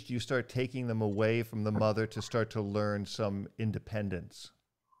what age do you start taking them away from the mother to start to learn some independence?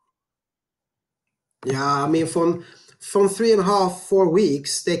 Yeah, I mean, from 3.5, 4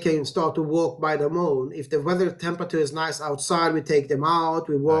 weeks, they can start to walk by their own. If the weather temperature is nice outside, we take them out,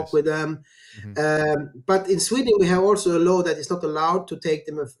 we walk Nice. with them. Hmm. But in Sweden, we have also a law that it's not allowed to take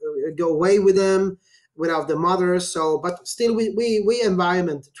them, go away with them without the mothers. So, but still, we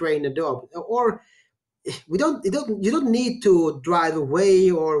environment train a dog, or you don't need to drive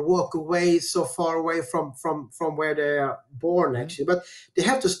away or walk away so far away from where they are born Hmm. actually, but they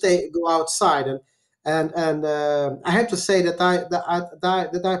have to go outside, and I have to say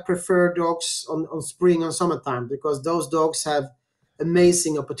that I prefer dogs on spring and summertime, because those dogs have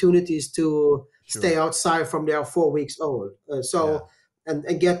amazing opportunities to stay Sure. outside from they are 4 weeks old, Yeah. so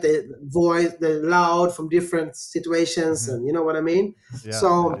and get the voice the loud from different situations, Hmm. and you know what I mean. Yeah, I So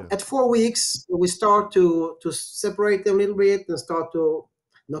do. at 4 weeks, we start to separate them a little bit and start to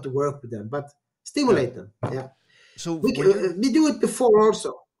not to work with them, but Yeah. stimulate them. Yeah, So we when you're we do it before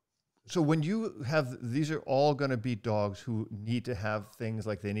also. So when you have, these are all going to be dogs who need to have things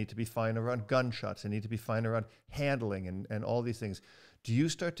like they need to be fine around gunshots, they need to be fine around handling and all these things. Do you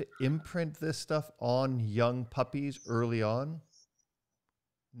start to imprint this stuff on young puppies early on?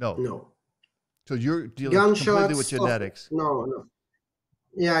 No. No So you're dealing completely gunshots with stuff. genetics. No.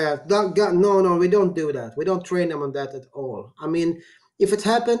 Yeah, yeah. No, we don't do that. We don't train them on that at all. I mean, if it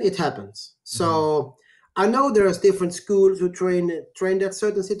happened, it happens. Hmm. So I know there's different schools who train that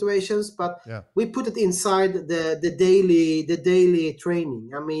certain situations, but Yeah. we put it inside the daily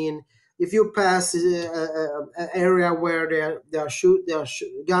training. I mean, if you pass an area where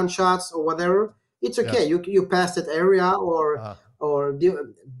gunshots or whatever, it's Yeah. okay. You pass that area, Uh, or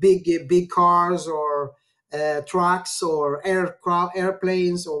big cars, or trucks or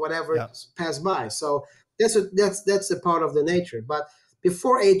airplanes or whatever yeah. pass by. So that's a part of the nature. But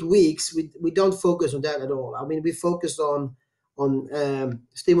before 8 weeks, we don't focus on that at all. I mean, we focus on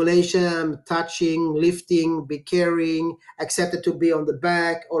stimulation, touching, lifting, be carrying, accepted to be on the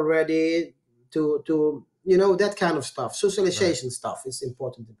back already, to that kind of stuff. Right. Socialization stuff is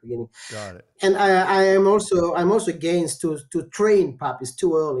important at the beginning. Got it. And I'm also against to train puppies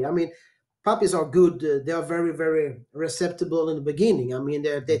too early. I mean, puppies are good. They are very, very receptible in the beginning. I mean,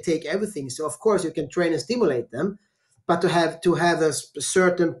 they Mhm. take everything. So of course you can train and stimulate them, but to have a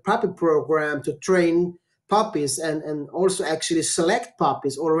certain puppy program to train puppies, and also actually select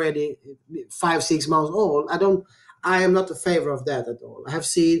puppies already 5, 6 months old. I am not a favor of that at all. I have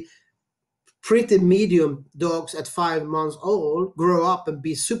seen pretty medium dogs at 5 months old grow up and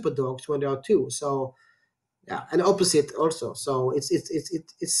be super dogs when they are two. So yeah, and opposite also. So it's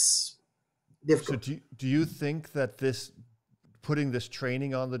So difficult. do you think that this putting this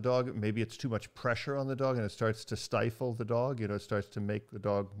training on the dog, maybe it's too much pressure on the dog and it starts to stifle the dog, it starts to make the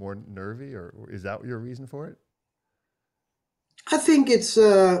dog more nervy, or is that your reason for it? I think it's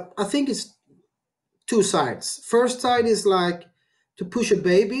two sides. First side Mhm. is like to push a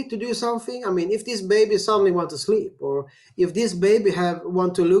baby to do something. I mean, if this baby suddenly want to sleep, or if this baby have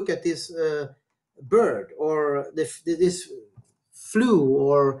want to look at this bird, or this flu,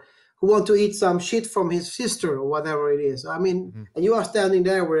 or who want to eat some shit from his sister or whatever it is. I mean, Mhm. and you are standing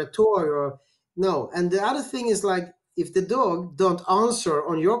there with a toy, or no. And the other thing is like, if the dog don't answer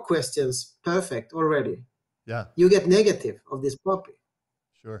on your questions perfect already, Yeah, you get negative of this puppy.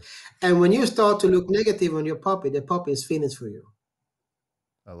 sure. And when you start to look negative on your puppy, the puppy is finished for you.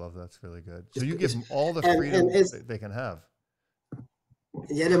 I love that. That's really good. So It's- you give it's- them all the and freedom it's, they can have.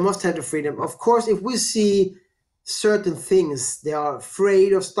 yeah, they must have the freedom. Of course, if we see certain things, they are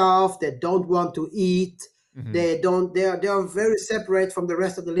afraid of stuff, they don't want to eat, Hmm. they are very separate from the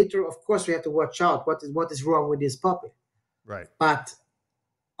rest of the litter. Of course, we have to watch out what is wrong with this puppy. Right. But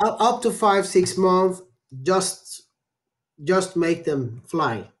up to 5 6 months, just make them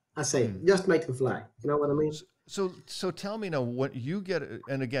fly. I say, Mm. just make them fly. You know what I mean? So tell me now what you get,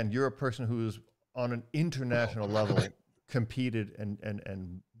 and again, you're a person who's on an international level competed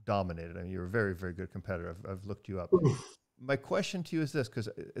and dominated. I mean, you're a very, very good competitor. I've looked you up. My question to you is this, because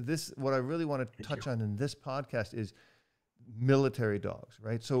what I really want to touch on in this podcast is military dogs,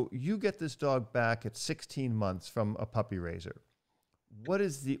 right? So you get this dog back at 16 months from a puppy raiser. What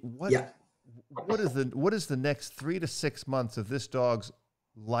is the Yeah. what is the next 3 to 6 months of this dog's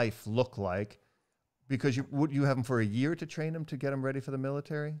life look like? Because would you have him for a year to train him to get him ready for the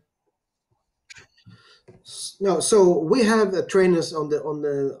military? No, so we have trainers on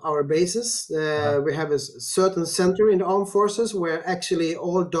the our bases. Uh-huh. We have a certain center in the armed forces where actually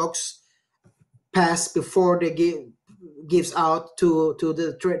all dogs pass before they gives out to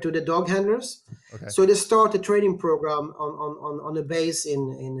the dog handlers. Okay. So they start a training program on a base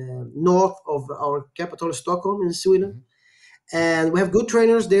in north of our capital Stockholm in Sweden. Mhm. And we have good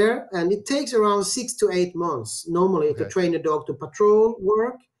trainers there, and it takes around 6 to 8 months normally to Okay. train a dog to patrol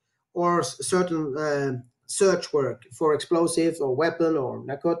work or certain search work for explosives or weapon or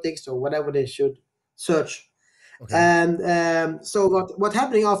narcotics or whatever they should search. Okay. And so what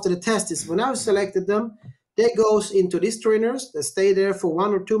happening after the test is when I selected them, they goes into these trainers. They stay there for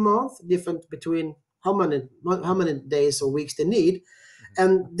 1 or 2 months, different between how many days or weeks they need.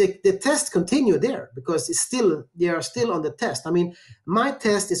 And the test continue there because they are still on the test. I mean, my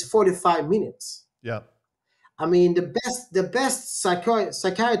test is 45 minutes. Yeah. I mean, the best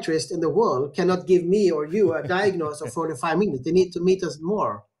psychiatrist in the world cannot give me or you a diagnosis of 45 minutes. They need to meet us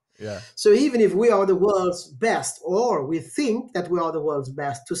more. Yeah. So even if we are the world's best, or we think that we are the world's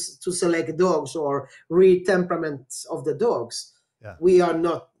best to select dogs or read temperaments of the dogs, Yeah. we are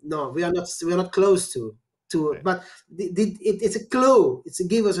not. No, we are not close to. Right. But it's a clue. It's to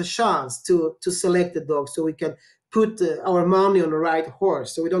give us a chance to select the dog, so we can put our money on the right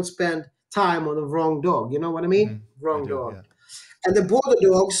horse, so we don't spend time on the wrong dog. You know what I mean? Mhm. Wrong I do. dog. Yeah. And the border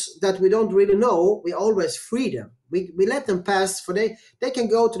dogs that we don't really know, we always free them. We let them pass for they can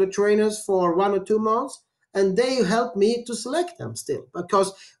go to the trainers for 1 or 2 months, and they help me to select them still,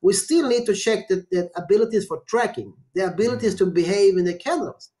 because we still need to check the abilities for tracking, the abilities to behave in the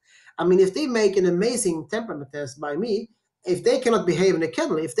kennels. I mean, if they make an amazing temperament test by me, if they cannot behave in a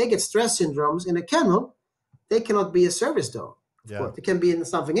kennel, if they get stress syndromes in a kennel, they cannot be a service dog. Of Yeah. course, they can be in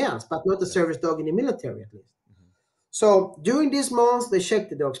something else, but not a Yeah. service dog in the military, at least. Mhm. So during these months, they check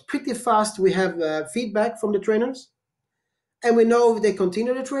the dogs pretty fast. We have feedback from the trainers, and we know if they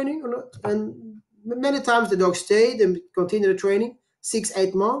continue the training or not. And many times the dogs stay, they continue the training 6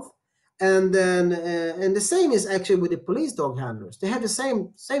 8 months, and then and the same is actually with the police dog handlers. They have the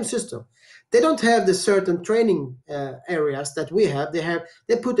same system. They don't have the certain training areas that we have.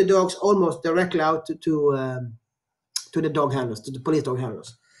 They put the dogs almost directly out to the dog handlers, to the police dog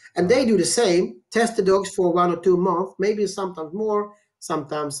handlers. And they do the same, test the dogs for 1 or 2 months, maybe sometimes more,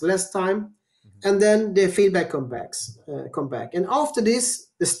 sometimes less time. And then the feedback come back. And after this,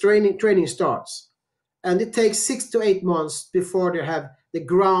 the training starts. And it takes 6 to 8 months before they have the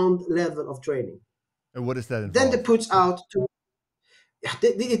ground level of training. And what does that involve? Then they put out to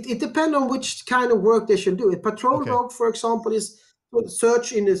it depends on which kind of work they should do. A patrol Okay. dog, for example, is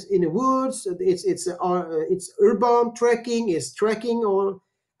search in the woods. It's urban trekking. It's trekking, or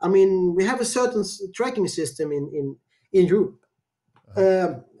I mean, we have a certain tracking system in Europe.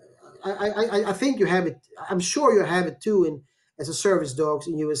 I think you have it. I'm sure you have it too as a service dogs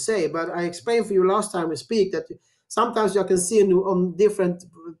in USA. But I explained for you last time we speak that sometimes you can see on different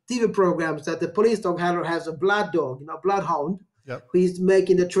TV programs that the police dog handler has a blood dog, bloodhound. Yep. Who's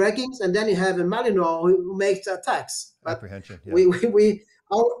making the trackings, and then you have a Malinois who makes the attacks. But Apprehension.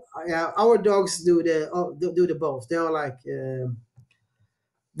 Yeah. our dogs do the both. They are like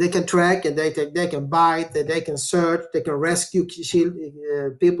they can track, and they can bite, they can search, they can rescue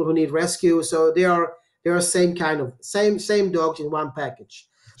people who need rescue. So they are same kind of same dogs in one package.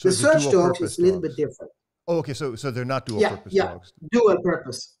 So the search dogs dual-purpose is a little dogs. bit different. Oh, okay. So they're not dual-purpose dogs. Dual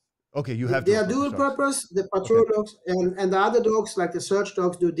purpose. Okay, you have They are dual-purpose dual dogs. purpose. The patrol dogs and the other dogs, like the search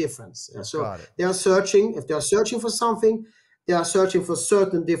dogs, do difference. So Got it. they are searching. If they are searching for something, they are searching for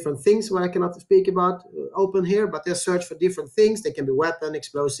certain different things. What I cannot speak about open here, but they search for different things. They can be weapon,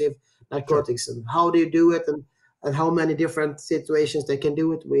 explosive, narcotics, and how do you do it, and and how many different situations they can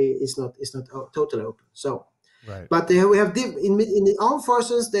do it, it's not totally open. So, Right. but we have in the armed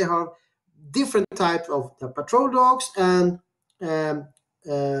forces they have different types of patrol dogs and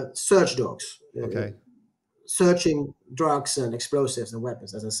search dogs. Okay. Searching drugs and explosives and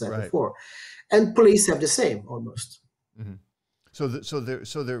weapons, as I said Right. before, and police have the same almost. Mm-hmm. So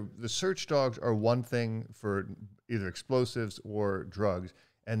the search dogs are one thing for either explosives or drugs,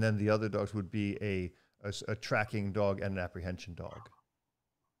 and then the other dogs would be a tracking dog and an apprehension dog.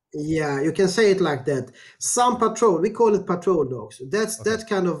 Yeah, you can say it like that. Some patrol, we call it patrol dogs. That's that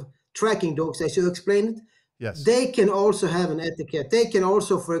kind of tracking dogs, as you explained it. Yes. They can also have an etiquette. They can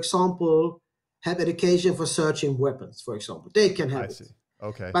also, for example, have education for searching weapons, for example. They can have I see.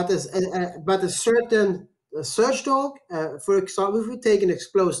 Okay. But a certain search dog, for example, if we take an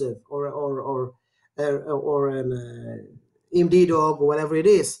explosive or an EMD dog or whatever it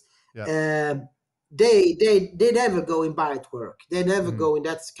is, Yeah. they never go in bite work. They never go in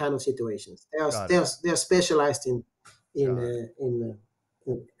that kind of situations. They're specialized in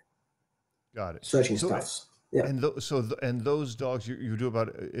Got it. searching So, stuffs. Yeah. And those dogs you do about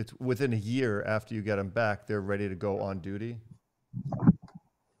it's within a year after you get them back, they're ready to go on duty.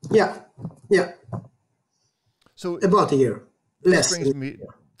 Yeah. So about a year. This brings me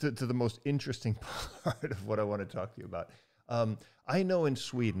to the most interesting part of what I want to talk to you about. I know in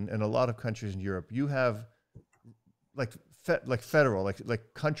Sweden and a lot of countries in Europe, you have like federal,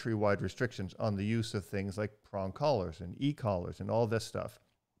 like countrywide restrictions on the use of things like prong collars and e-collars and all this stuff.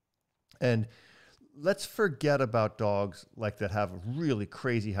 And let's forget about dogs like that have a really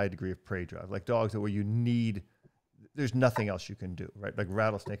crazy high degree of prey drive, like dogs that where you need, there's nothing else you can do, right? Like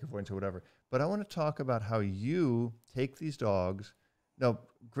rattlesnake avoidance or whatever. But I want to talk about how you take these dogs. Now,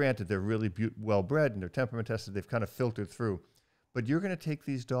 granted, they're really well bred and they're temperament tested. They've kind of filtered through. But you're going to take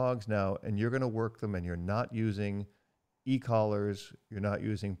these dogs now and you're going to work them and you're not using e-collars. You're not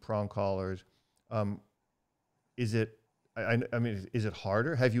using prong collars. Is it, I mean, is it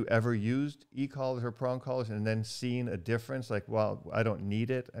harder? Have you ever used e-collars or prong collars and then seen a difference? Like, well, I don't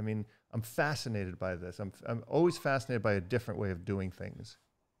need it. I mean, I'm fascinated by this. I'm always fascinated by a different way of doing things.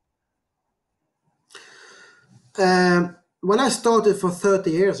 When I started for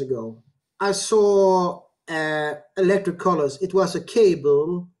 30 years ago, I saw electric collars. It was a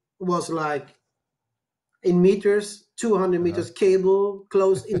cable, was like in meters, 200 meters cable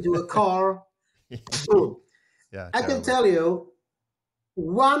closed into a car. Yeah, I can tell you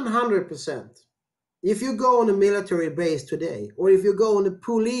 100%. If you go on a military base today, or if you go on a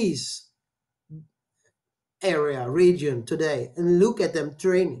police area, region today, and look at them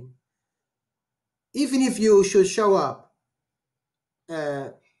training, even if you should show up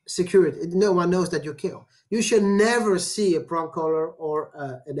security, no one knows that you kill. You should never see a prong collar or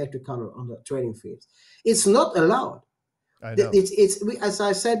electric collar on the training field. It's not allowed. I know. It's as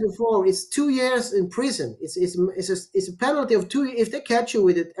I said before, it's 2 years in prison. It's a penalty of 2 years. If they catch you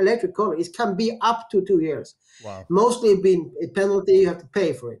with an electric collar, it can be up to 2 years. Wow. Mostly being a penalty, you have to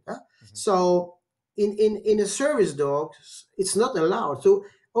pay for it. Huh? So in a service dog, it's not allowed. So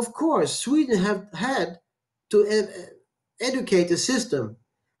of course, Sweden have had to educate the system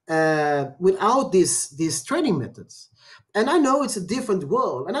without these training methods. And I know it's a different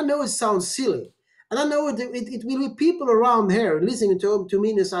world, and I know it sounds silly. And I know it will be people around here listening to me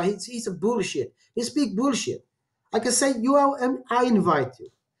and say, it's a bullshit. He speak bullshit. I can say, I invite you.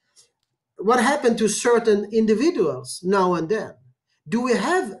 What happened to certain individuals now and then? Do we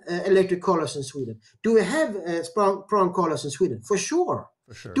have electric collars in Sweden? Do we have prong collars in Sweden? For sure.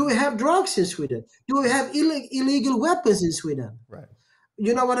 For sure. Do we have drugs in Sweden? Do we have illegal weapons in Sweden? Right.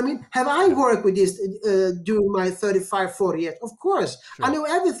 You know what I mean? Have I worked with this during my 35, 40 years? Of course. Sure. I know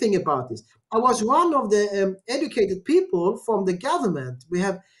everything about this. I was one of the educated people from the government. We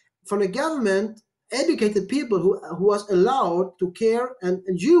have, from the government, educated people who was allowed to care and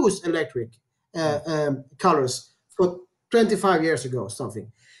use electric colors for 25 years ago, something.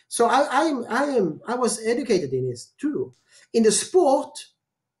 So I was educated in this too. In the sport,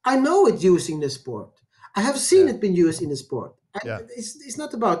 I know it's used in the sport. I have seen it being used in the sport. It's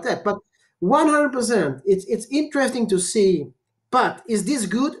not about that, but 100%. It's interesting to see. But is this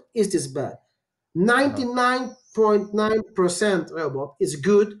good? Is this bad? 99.9% robot is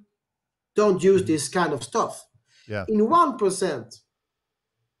good. Don't use this kind of stuff. Yeah. In 1%,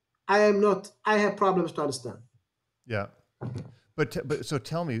 I have problems to understand. Yeah. But so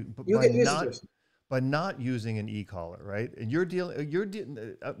tell me, by not using an e-collar, right? And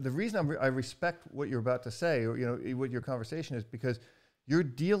the reason I respect what you're about to say, or what your conversation is, because you're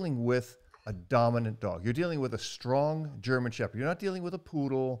dealing with a dominant dog. You're dealing with a strong German Shepherd. You're not dealing with a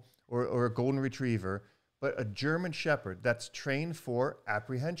poodle or a golden retriever, but a German Shepherd that's trained for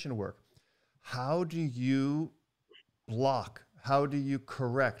apprehension work. How do you block? How do you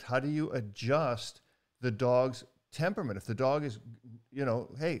correct? How do you adjust the dog's temperament? If the dog is, you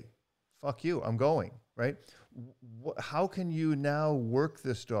know, hey, fuck you, I'm going, right? How can you now work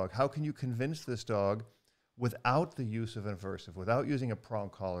this dog? How can you convince this dog without the use of an aversive, without using a prong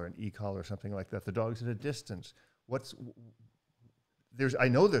collar, an e-collar, or something like that? The dog's at a distance. I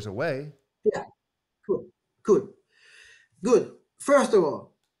know there's a way. Yeah, good. First of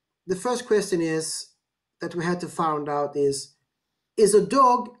all, the first question is that we had to find out is a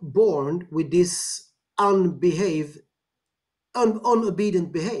dog born with this unobedient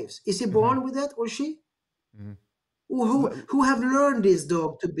behaves? Is he born with that, or she? Mm-hmm. Who have learned this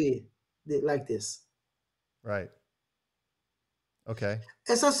dog to be like this? Right. Okay.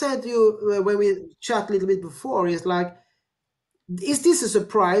 As I said to you when we chat a little bit before, is like, is this a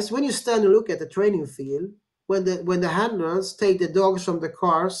surprise when you stand and look at the training field, when the handlers take the dogs from the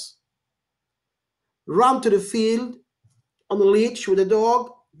cars, run to the field on the leash with the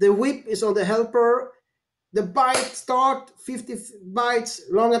dog, the whip is on the helper, the bite start, 50 bites,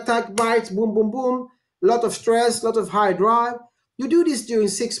 long attack bites, boom, boom, boom, a lot of stress, a lot of high drive. You do this during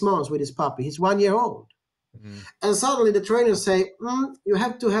 6 months with this puppy. He's 1 year old. Mm-hmm. And suddenly the trainers say, you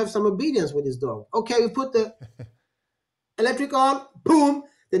have to have some obedience with this dog. Okay, we put the electric on, boom,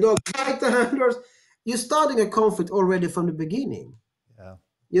 the dog bite the handlers. You're starting a conflict already from the beginning. Yeah.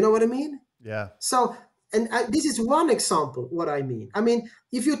 You know what I mean? Yeah. So, this is one example what I mean. I mean,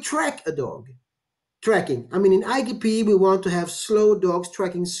 if you track a dog, tracking, I mean, in IGP, we want to have slow dogs,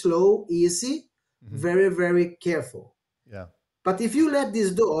 tracking slow, easy, very, very careful. Yeah. But if you let this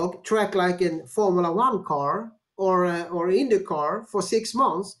dog track like in Formula One car or in the car for 6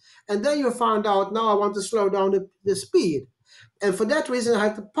 months, and then you find out, now I want to slow down the speed. And for that reason, I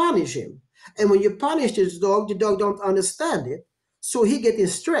have to punish him. And when you punish this dog, the dog don't understand it. So he gets in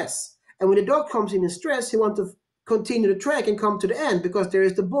stress. And when the dog comes in stress, he wants to continue the track and come to the end because there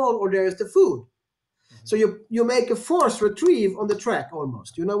is the ball or there is the food. Mm-hmm. So you make a forced retrieve on the track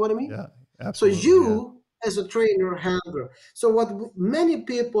almost. You know what I mean? Yeah, absolutely. So you, as a trainer, handler. So what many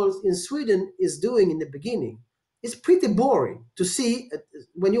people in Sweden is doing in the beginning, it's pretty boring to see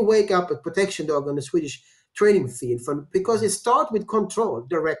when you wake up a protection dog on the Swedish training field, because it starts with control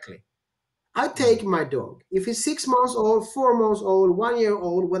directly. I take my dog. If he's 6 months old, 4 months old, 1 year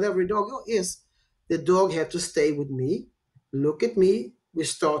old, whatever dog is, the dog has to stay with me, look at me, we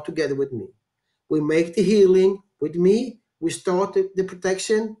start together with me. We make the healing with me, we start the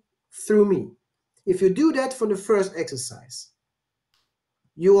protection through me. If you do that for the first exercise,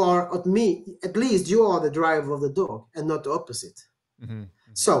 you are at least you are the driver of the dog and not the opposite. Mm-hmm.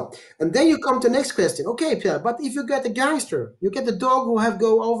 So, and then you come to the next question. Okay, Pierre, but if you get a gangster, you get a dog who have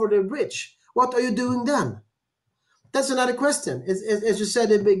go over the bridge, what are you doing then? That's another question. As you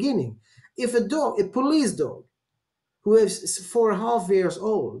said in the beginning, if a police dog, who is 4.5 years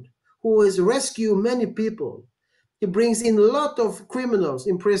old, who has rescued many people, he brings in a lot of criminals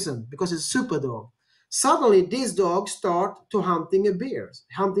in prison because it's a super dog. Suddenly, these dogs start to hunting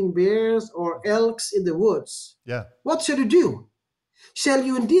bears or elks in the woods. Yeah. What should you do? Shall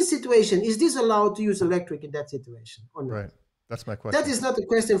you, in this situation, is this allowed to use electric in that situation or not? Right. That's my question. That is not a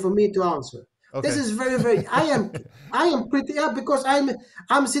question for me to answer. Okay. This is very, very. I am pretty up because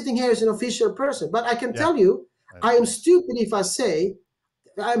I'm sitting here as an official person, but I can tell you, I am stupid if I'm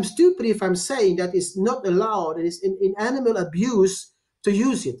saying that it's not allowed and it's in animal abuse to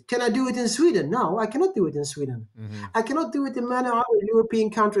use it. Can I do it in Sweden? No, I cannot do it in Sweden. Mm-hmm. I cannot do it in many other European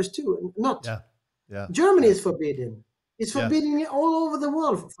countries too. Not. Yeah. Germany is forbidden. It's forbidden all over the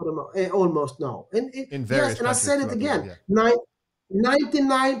world almost now. And in various and I said it again. World,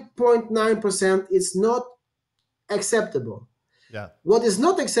 99.9% is not acceptable. Yeah. What is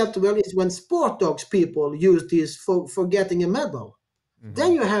not acceptable is when sport dogs people use this for getting a medal. Mm-hmm.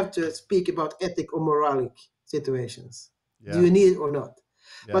 Then you have to speak about ethic or moralic situations. Yeah. Do you need it or not?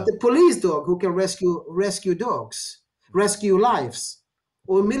 Yeah. But the police dog who can rescue dogs, rescue lives,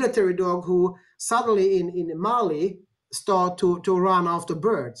 or a military dog who suddenly in Mali start to run after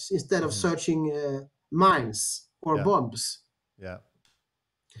birds instead of searching mines or bombs. Yeah.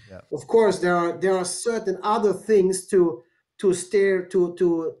 Of course, there are certain other things to steer to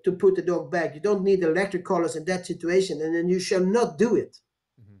put the dog back. You don't need electric collars in that situation, and then you shall not do it.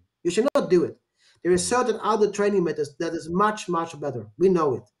 Mm-hmm. You shall not do it. There is certain other training methods that is much, much better. We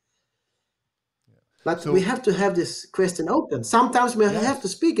know it. But we have to have this question open. Sometimes we have to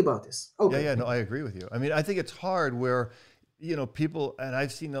speak about this. Okay. Yeah, no, I agree with you. I mean, I think it's hard where, people, and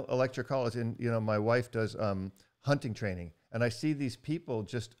I've seen electric collars, and, my wife does hunting training, and I see these people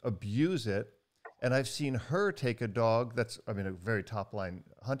just abuse it, And I've seen her take a dog that's, I mean, a very top line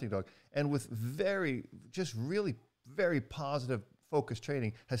hunting dog, and with just really very positive focused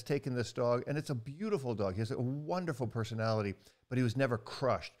training, has taken this dog, and it's a beautiful dog. He has a wonderful personality, but he was never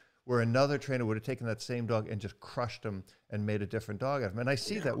crushed. Where another trainer would have taken that same dog and just crushed him and made a different dog out of him. And I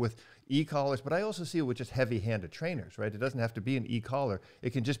see that with e-collars, but I also see it with just heavy-handed trainers, right? It doesn't have to be an e-collar.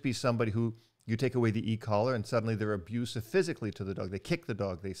 It can just be somebody who you take away the e-collar and suddenly they're abusive physically to the dog. They kick the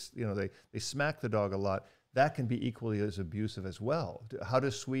dog. They smack the dog a lot. That can be equally as abusive as well. How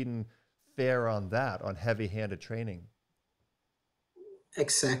does Sweden fare on that, on heavy-handed training?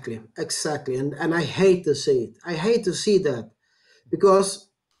 Exactly. And I hate to see it. I hate to see that, because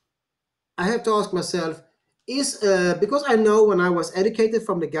I have to ask myself, because I know when I was educated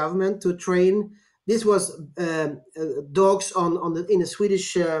from the government to train, this was dogs in the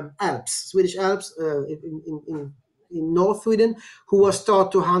Swedish Alps in North Sweden, who was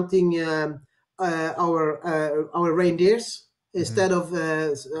taught to hunting our reindeers instead of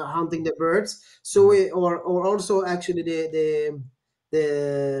hunting the birds. So or also actually the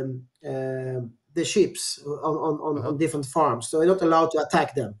sheep on different farms. So we're not allowed to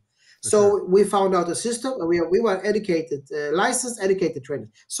attack them. So we found out a system, and we were educated, licensed, educated trainers.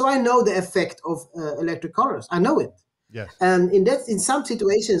 So I know the effect of electric collars. I know it. Yes. And in some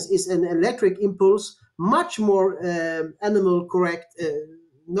situations, is an electric impulse much more animal correct,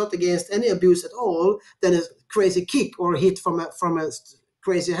 not against any abuse at all, than a crazy kick or hit from a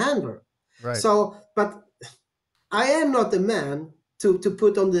crazy handler. Right. So, but I am not a man to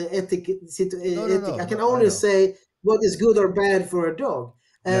put on the ethic. No, I can only say what is good or bad for a dog.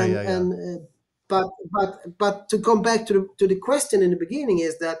 But to come back to the question in the beginning,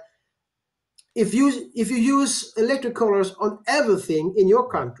 is that if you use electric collars on everything in your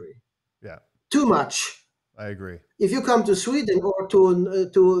country, too much. I agree. If you come to Sweden or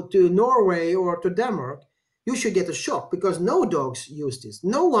to Norway or to Denmark, you should get a shock, because no dogs use this.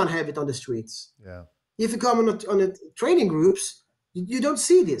 No one have it on the streets. Yeah. If you come on a training groups, you don't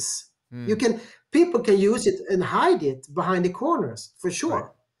see this. People can use it and hide it behind the corners, for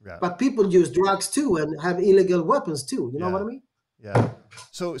sure. Right. Yeah. But people use drugs too and have illegal weapons too. You know what I mean? Yeah.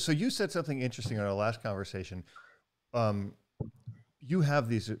 So you said something interesting in our last conversation. You have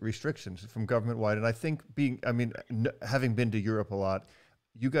these restrictions from government-wide, and I think having been to Europe a lot,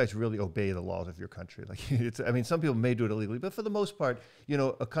 you guys really obey the laws of your country. Like some people may do it illegally, but for the most part,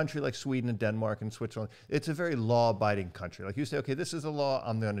 a country like Sweden and Denmark and Switzerland, it's a very law-abiding country. Like you say, okay, this is the law,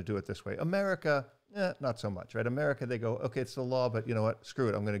 I'm going to do it this way. America, not so much, right? America, they go, okay, it's the law, but you know what? Screw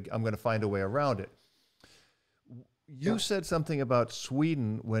it. I'm going to find a way around it. You said something about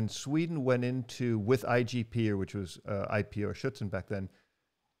Sweden, when Sweden went into with IGP, which was IP or Schützen back then.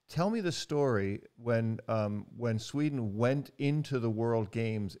 Tell me the story when Sweden went into the World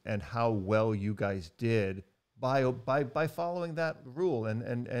Games and how well you guys did by following that rule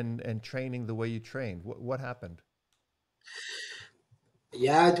and training the way you trained. What happened?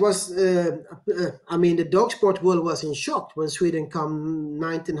 Yeah, it was. The dog sport world was in shock when Sweden come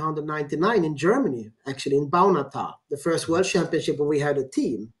 1999 in Germany, actually in Baunatal, the first World Championship when we had a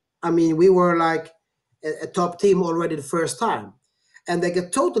team. We were like a top team already the first time. And they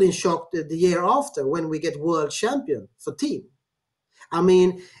get totally shocked the year after when we get world champion for team.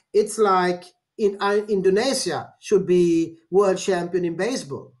 It's like in Indonesia should be world champion in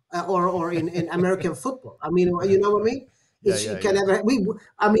baseball or in American football. You know what I mean?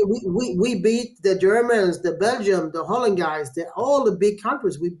 We beat the Germans, the Belgium, the Holland guys, all the big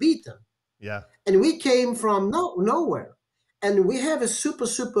countries. We beat them. Yeah. And we came from nowhere. And we have a super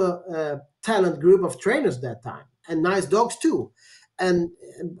talent group of trainers that time, and nice dogs too. And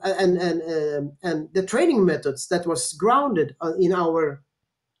the training methods that was grounded in our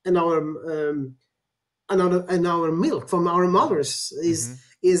milk from our mothers is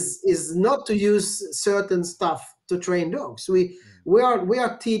not to use certain stuff to train dogs. We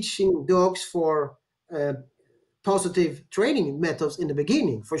are teaching dogs for positive training methods in the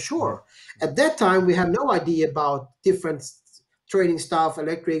beginning, for sure. At that time, we have no idea about different training stuff,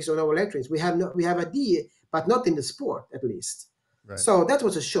 electrics or no electrics. We have idea, but not in the sport, at least. Right. So that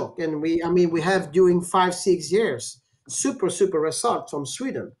was a shock. And we have during 5-6 years, super results from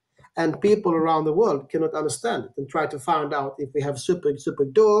Sweden, and people around the world cannot understand it and try to find out if we have super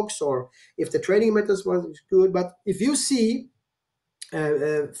dogs or if the training methods was good. But if you see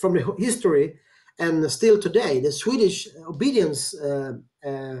from the history and still today, the Swedish obedience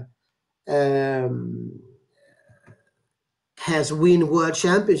has win world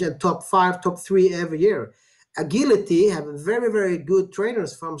champions and top 5, top 3 every year. Agility have very good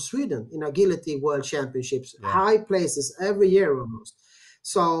trainers from Sweden in agility world championships, high places every year almost.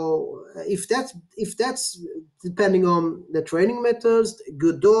 So if that's depending on the training methods,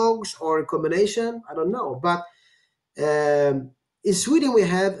 good dogs, or a combination, I don't know. But in Sweden, we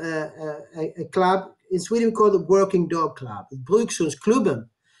have a club. In Sweden, we call it WorkingDog Club, Brukshundsklubben.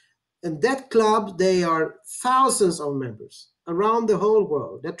 And that club, they are thousands of members around the whole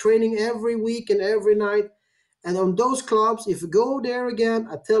world. They're training every week and every night. And on those clubs, if you go there again,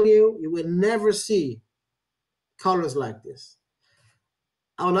 I tell you, you will never see colors like this.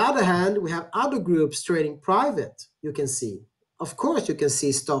 On the other hand, we have other groups training private, you can see. Of course, you can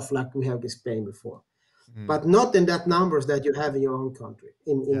see stuff like we have explained before, but not in that numbers that you have in your own country,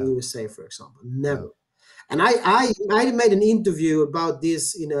 in USA, for example. Never. And I made an interview about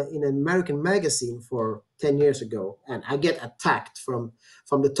this in an American magazine for 10 years ago, and I get attacked from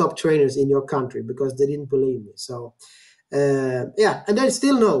the top trainers in your country because they didn't believe me. So and they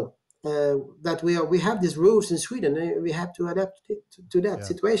still know that we have these rules in Sweden, and we have to adapt to that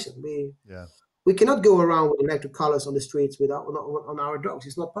situation. We cannot go around with electric collars on the streets without on our dogs.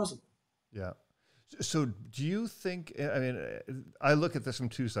 It's not possible. Yeah. So do you think, I mean, I look at this from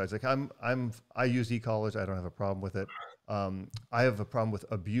two sides. Like I use e-collars. I don't have a problem with it. I have a problem with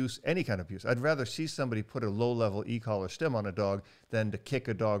abuse, any kind of abuse. I'd rather see somebody put a low-level e-collar stem on a dog than to kick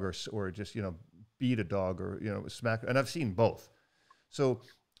a dog or just, beat a dog or, smack. And I've seen both. So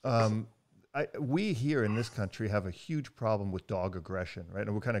we here in this country have a huge problem with dog aggression, right?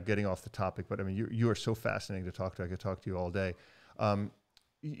 And we're kind of getting off the topic, but I mean, you are so fascinating to talk to. I could talk to you all day.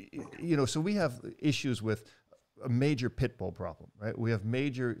 So we have issues with a major pit bull problem, right? We have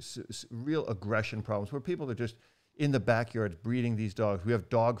major, real aggression problems where people are just in the backyards breeding these dogs. We have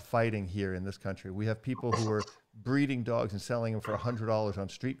dog fighting here in this country. We have people who are breeding dogs and selling them for $100 on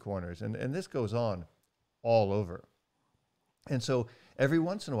street corners. And this goes on all over. And so every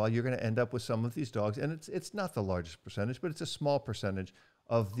once in a while, you're going to end up with some of these dogs, and it's not the largest percentage, but it's a small percentage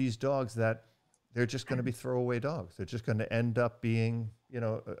of these dogs that they're just going to be throwaway dogs. They're just going to end up being,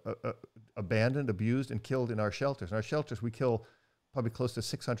 abandoned, abused, and killed in our shelters. In our shelters, we kill probably close to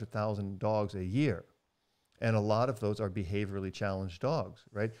 600,000 dogs a year. And a lot of those are behaviorally challenged dogs,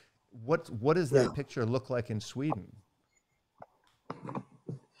 right? What does that picture look like in Sweden?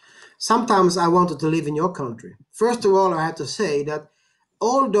 Sometimes I wanted to live in your country. First of all, I have to say that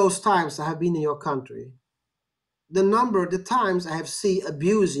all those times I have been in your country, the times I have seen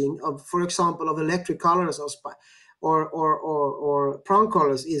abusing of, for example, of electric collars or prong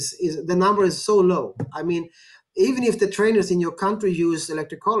collars is the number is so low. I mean, even if the trainers in your country use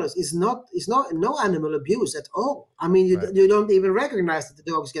electric collars, it's not no animal abuse at all. I mean, you don't even recognize that the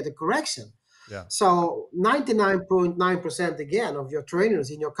dogs get a correction. Yeah. So 99.9% again of your trainers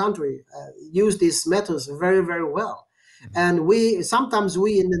in your country use these methods very, very well. Mm-hmm. And sometimes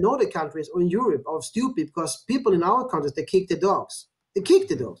we in the Nordic countries or in Europe are stupid because people in our countries, they kick the dogs. They kick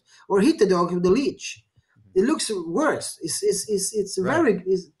the dogs or hit the dog with the leash. It looks worse. It's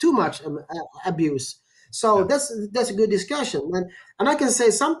too much abuse. So that's a good discussion. And I can say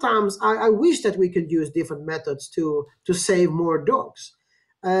sometimes I wish that we could use different methods to save more dogs.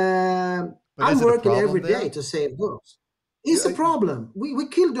 I'm working every day to save dogs. It's a problem. We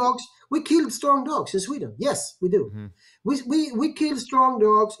kill dogs. We kill strong dogs in Sweden. Yes, we do. Mm-hmm. We kill strong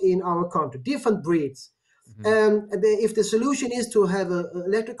dogs in our country, different breeds. Mm-hmm. And if the solution is to have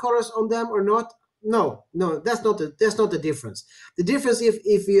electric collars on them or not, no, that's not the difference. The difference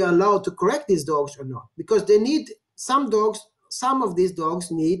if we are allowed to correct these dogs or not, because some of these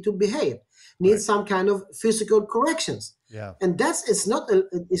dogs need to behave, some kind of physical corrections. Yeah. And it's not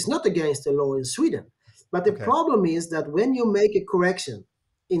against the law in Sweden. But the problem is that when you make a correction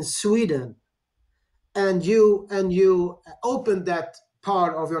in Sweden and you open that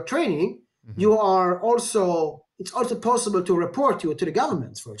part of your training, mm-hmm. It's also possible to report you to the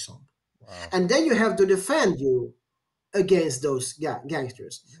government, for example. Wow. And then you have to defend you against those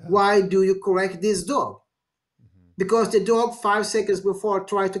gangsters. Yeah. Why do you correct this dog? Mm-hmm. Because the dog 5 seconds before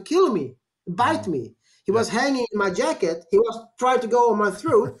tried to kill me, bite mm-hmm. me. He was hanging in my jacket. He was trying to go on my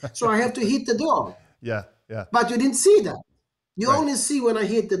throat, so I have to hit the dog. Yeah. But you didn't see that. You only see when I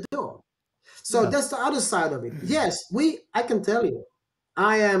hit the dog. So that's the other side of it. Yes, I can tell you,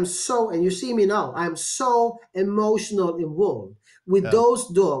 I am so, and you see me now, I'm so emotional involved with those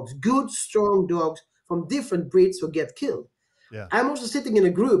dogs, good, strong dogs from different breeds who get killed. Yeah. I'm also sitting in a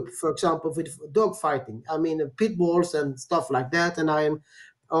group, for example, with dog fighting. I mean, pit bulls and stuff like that. And I am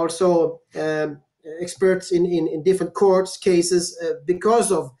also experts in different courts cases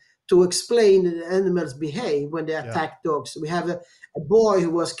to explain the animals behave when they attack dogs. We have a boy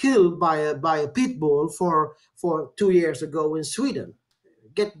who was killed by a pit bull for 2 years ago in Sweden,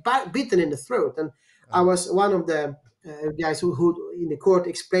 get bitten in the throat. And I was one of the guys who in the court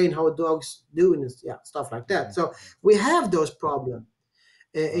explain how dogs do and stuff like that. So we have those problems.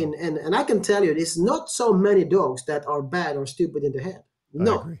 And I can tell you, there's not so many dogs that are bad or stupid in the head. I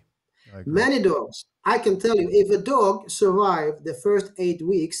No, agree. many dogs. I can tell you, if a dog survived the first 8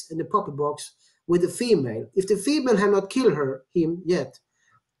 weeks in the puppy box with a female, if the female had not killed him yet,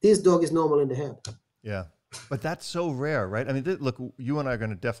 this dog is normal in the head. Yeah. But that's so rare, right? I mean, look, you and I are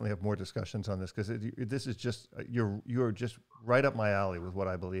going to definitely have more discussions on this, because this is just, you're just right up my alley with what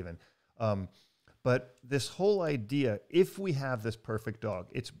I believe in. But this whole idea, if we have this perfect dog,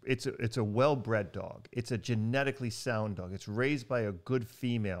 it's a well-bred dog, it's a genetically sound dog, it's raised by a good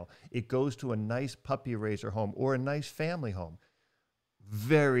female, it goes to a nice puppy raiser home or a nice family home.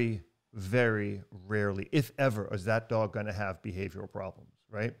 Very, very rarely, if ever, is that dog going to have behavioral problems,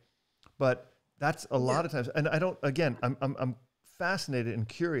 right? But that's a lot of times, and I don't. Again, I'm fascinated and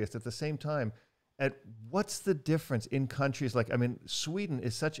curious at the same time at what's the difference in countries like, I mean, Sweden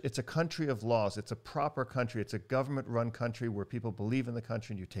is it's a country of laws. It's a proper country. It's a government-run country where people believe in the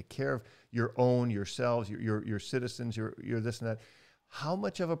country and you take care of your own, yourselves, your citizens, your this and that. How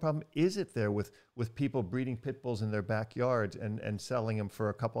much of a problem is it there with people breeding pit bulls in their backyards and selling them for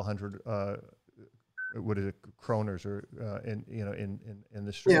a couple hundred what is it, kroners or in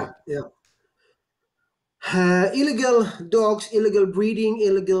the street? Illegal dogs, illegal breeding,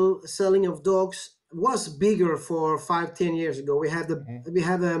 illegal selling of dogs was bigger for 5-10 years ago. We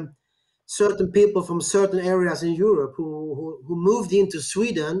have certain people from certain areas in Europe who moved into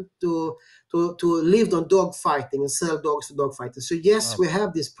Sweden to live on dog fighting and sell dogs to dog fighters. So yes, we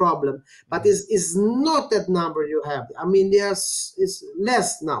have this problem, but it's not that number you have. I mean, it's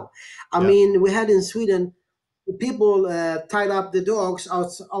less now. I mean, we had in Sweden, people tied up the dogs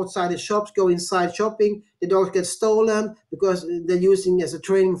outside the shops, go inside shopping. The dogs get stolen because they're using as a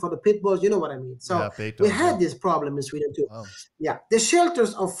training for the pit bulls. You know what I mean? So we had this problem in Sweden too. Wow. Yeah, the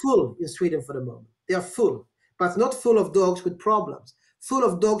shelters are full in Sweden for the moment. They are full, but not full of dogs with problems. Full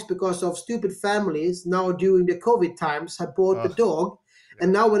of dogs because of stupid families now during the COVID times have bought the dog.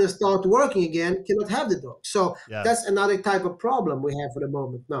 And now when they start working again, cannot have the dog. So that's another type of problem we have for the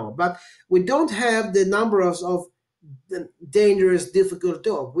moment now. But we don't have the number of the dangerous, difficult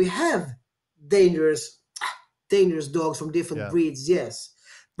dog. We have dangerous dogs from different breeds, yes.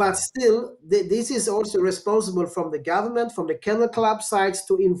 But still, this is also responsible from the government, from the kennel club sides,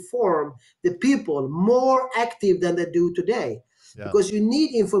 to inform the people more active than they do today. Because you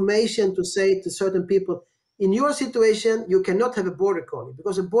need information to say to certain people, in your situation, you cannot have a border collie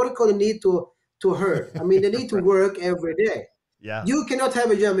because a border collie need to herd. I mean, they need to work every day. Yeah. You cannot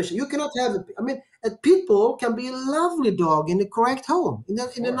have a German. You cannot have. A pit bull can be a lovely dog in the correct home,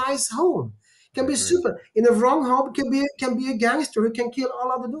 in a nice home. Can be super. In a wrong home, can be a gangster who can kill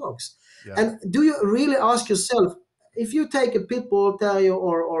all other dogs. Yeah. And do you really ask yourself, if you take a pit bull terrier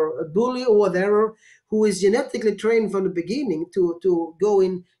or a bully or whatever, who is genetically trained from the beginning to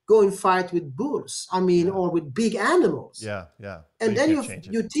go and fight with bulls, or with big animals. Yeah. And then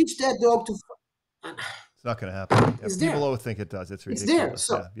you teach that dog to. It's not going to happen. People always think it does. It's ridiculous. It's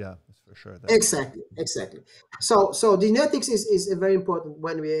there. So, it's for sure. Exactly. So genetics is very important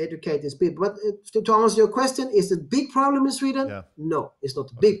when we educate these people. But to answer your question, is it a big problem in Sweden? Yeah. No, it's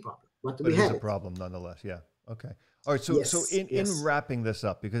not a big problem. But we have a problem nonetheless. Yeah. Okay. All right. So in wrapping this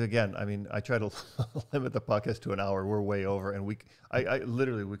up, because again, I mean, I try to limit the podcast to an hour. We're way over, and I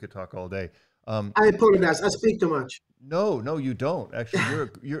literally we could talk all day. I apologize. I speak too much. No, you don't. Actually,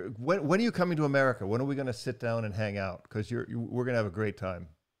 when are you coming to America? When are we going to sit down and hang out? Because we're going to have a great time.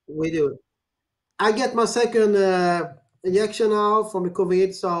 We do. I get my second injection now from the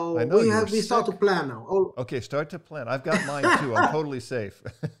COVID, so we start to plan now. Okay, start to plan. I've got mine too. I'm totally safe.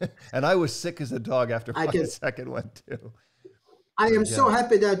 And I was sick as a dog after my second one too. I am so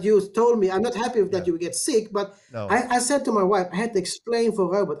happy that you told me. I'm not happy that you get sick, but I said to my wife, I had to explain for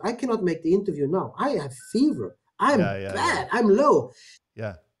Robert, I cannot make the interview now. I have fever. I'm bad. I'm low.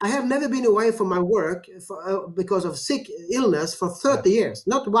 Yeah. I have never been away from my work because of illness for 30 years.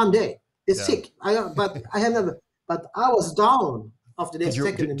 Not one day. It's sick. But I have never. But I was down after the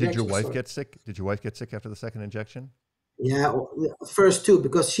second injection. Did your wife get sick? Did your wife get sick after the second injection? Yeah, first two,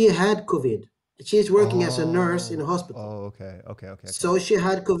 because she had COVID. She's working as a nurse in a hospital. Oh, okay. So she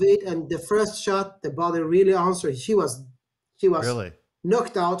had COVID, and the first shot, the body really answered. She was really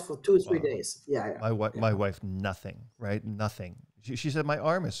knocked out for 2-3 days. Yeah. My wife, nothing, right? Nothing. She said, my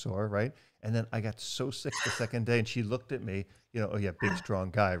arm is sore, right? And then I got so sick the second day, and she looked at me, big, strong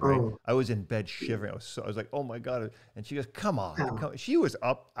guy, right? Oh. I was in bed shivering. I was like, oh my God. And she goes, come on. She was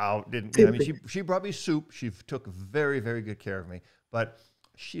out, she brought me soup. She took very, very good care of me. But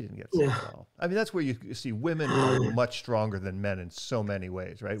She didn't get sick Yeah. at all. I mean, that's where you see women are much stronger than men in so many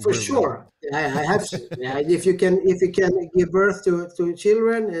ways, right? For sure. I have. Yeah, if you can give birth to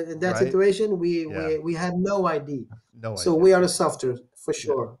children in that right? situation, Yeah, we had no idea. no So idea. we are the softer for Yeah.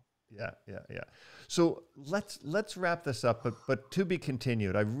 sure. Yeah. So let's wrap this up, but to be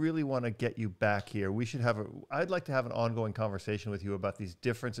continued. I really want to get you back here. I'd like to have an ongoing conversation with you about these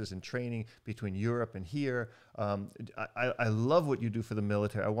differences in training between Europe and here. I love what you do for the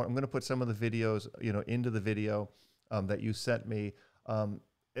military. I'm going to put some of the videos, into the video that you sent me.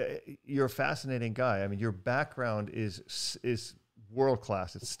 You're a fascinating guy. I mean, your background is world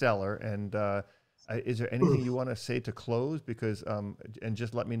class. It's stellar, and is there anything you want to say to close? Because and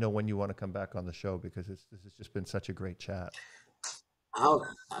just let me know when you want to come back on the show, because this has just been such a great chat. I'll-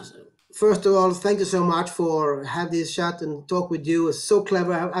 First of all, thank you so much for have this chat and talk with you. It's so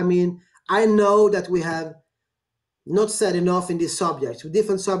clever. I mean, I know that we have not said enough in this subject. With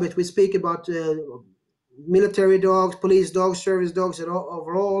different subjects, we speak about military dogs, police dogs, service dogs, and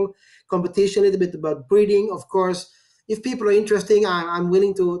overall competition. A little bit about breeding, of course. If people are interested, I'm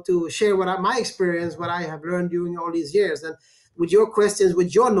willing to share my experience, what I have learned during all these years, and with your questions,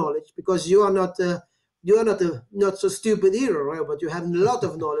 with your knowledge, because you are not not so stupid either, right? But you have a lot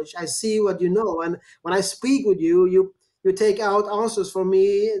of knowledge. I see what you know, and when I speak with you, you take out answers for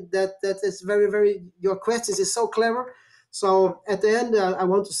me that is very, very. Your questions is so clever. So at the end, I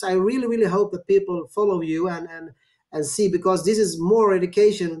want to say I really, really hope that people follow you and see, because this is more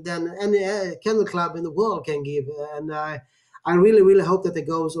education than any kennel club in the world can give. And I really, really hope that it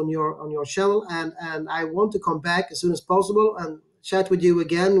goes on your channel. And I want to come back as soon as possible and chat with you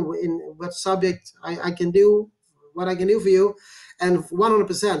again in what subject I can do, what I can do for you. And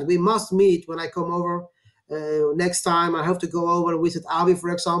 100%, we must meet when I come over. Next time I have to go over and visit Avi, for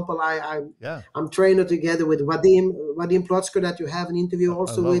example. I'm trainer together with Vadim Plotsker, that you have an interview I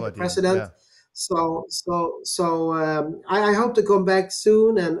also love with the Vadim. president. Yeah. So I hope to come back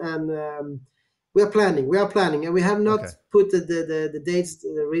soon, and we are planning, and we have not put the dates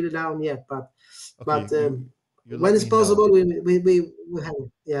really down yet, but you when let it's me possible, know. we have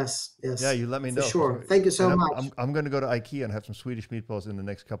it. Yes, Yeah, you let me for know. sure. Thank you so much. I'm going to go to IKEA and have some Swedish meatballs in the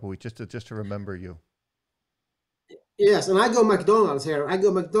next couple of weeks, just to remember you. Yes, and I go McDonald's here. I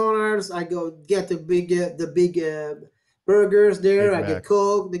go get the big burgers there. Big I Mac. get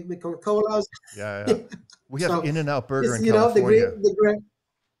Coke, the Coca-Colas. Yeah. We have So In-N-Out Burger it's, in the California. great.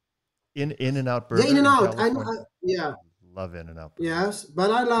 In-N-Out Yeah, Burger in In-N-Out. California. Yeah. Love In-N-Out Burger. Yes,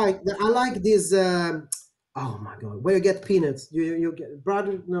 but I like this. Oh my God, where you get peanuts? You get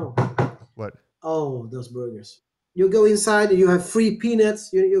brother? No. What? Oh, those burgers. You go inside, you have free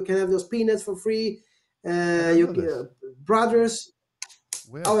peanuts. You can have those peanuts for free. I don't You know this. Brothers.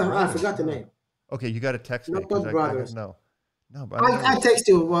 Where? Oh, I Brothers? forgot the No. name. Okay, you got to text me, because Not I got brothers. no, but I don't know I this. text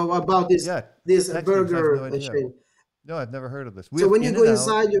you about this Yeah, text me, because I have no burger idea. chain. No, I've never heard of this. We So have when you go In-N-Out.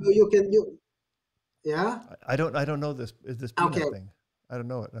 inside, yeah. I don't know this. Is this peanut Okay. thing? I don't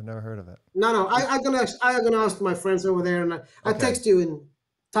know it. I've never heard of it. No. I'm gonna ask my friends over there, and I text you in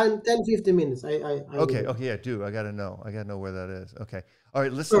 10, 15 minutes. Okay. Yeah, do. I got to know where that is. Okay. All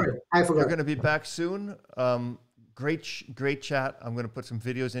right. Listen, Sorry, I forgot. you're going to be back soon. Great chat. I'm going to put some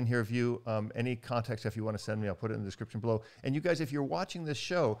videos in here of you. Any context, if you want to send me, I'll put it in the description below. And you guys, if you're watching this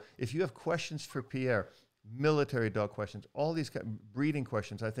show, if you have questions for Pierre, military dog questions, all these breeding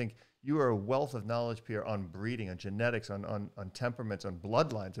questions, I think you are a wealth of knowledge, Pierre, on breeding, on genetics, on temperaments, on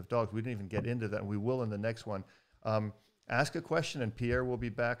bloodlines of dogs. We didn't even get into that, and we will in the next one. Ask a question, and Pierre will be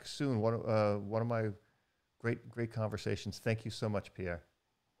back soon. One of my great conversations. Thank you so much, Pierre.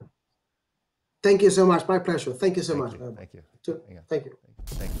 Thank you so much. My pleasure. Thank you so much. Thank you. Thank you.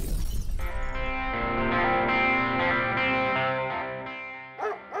 Thank you.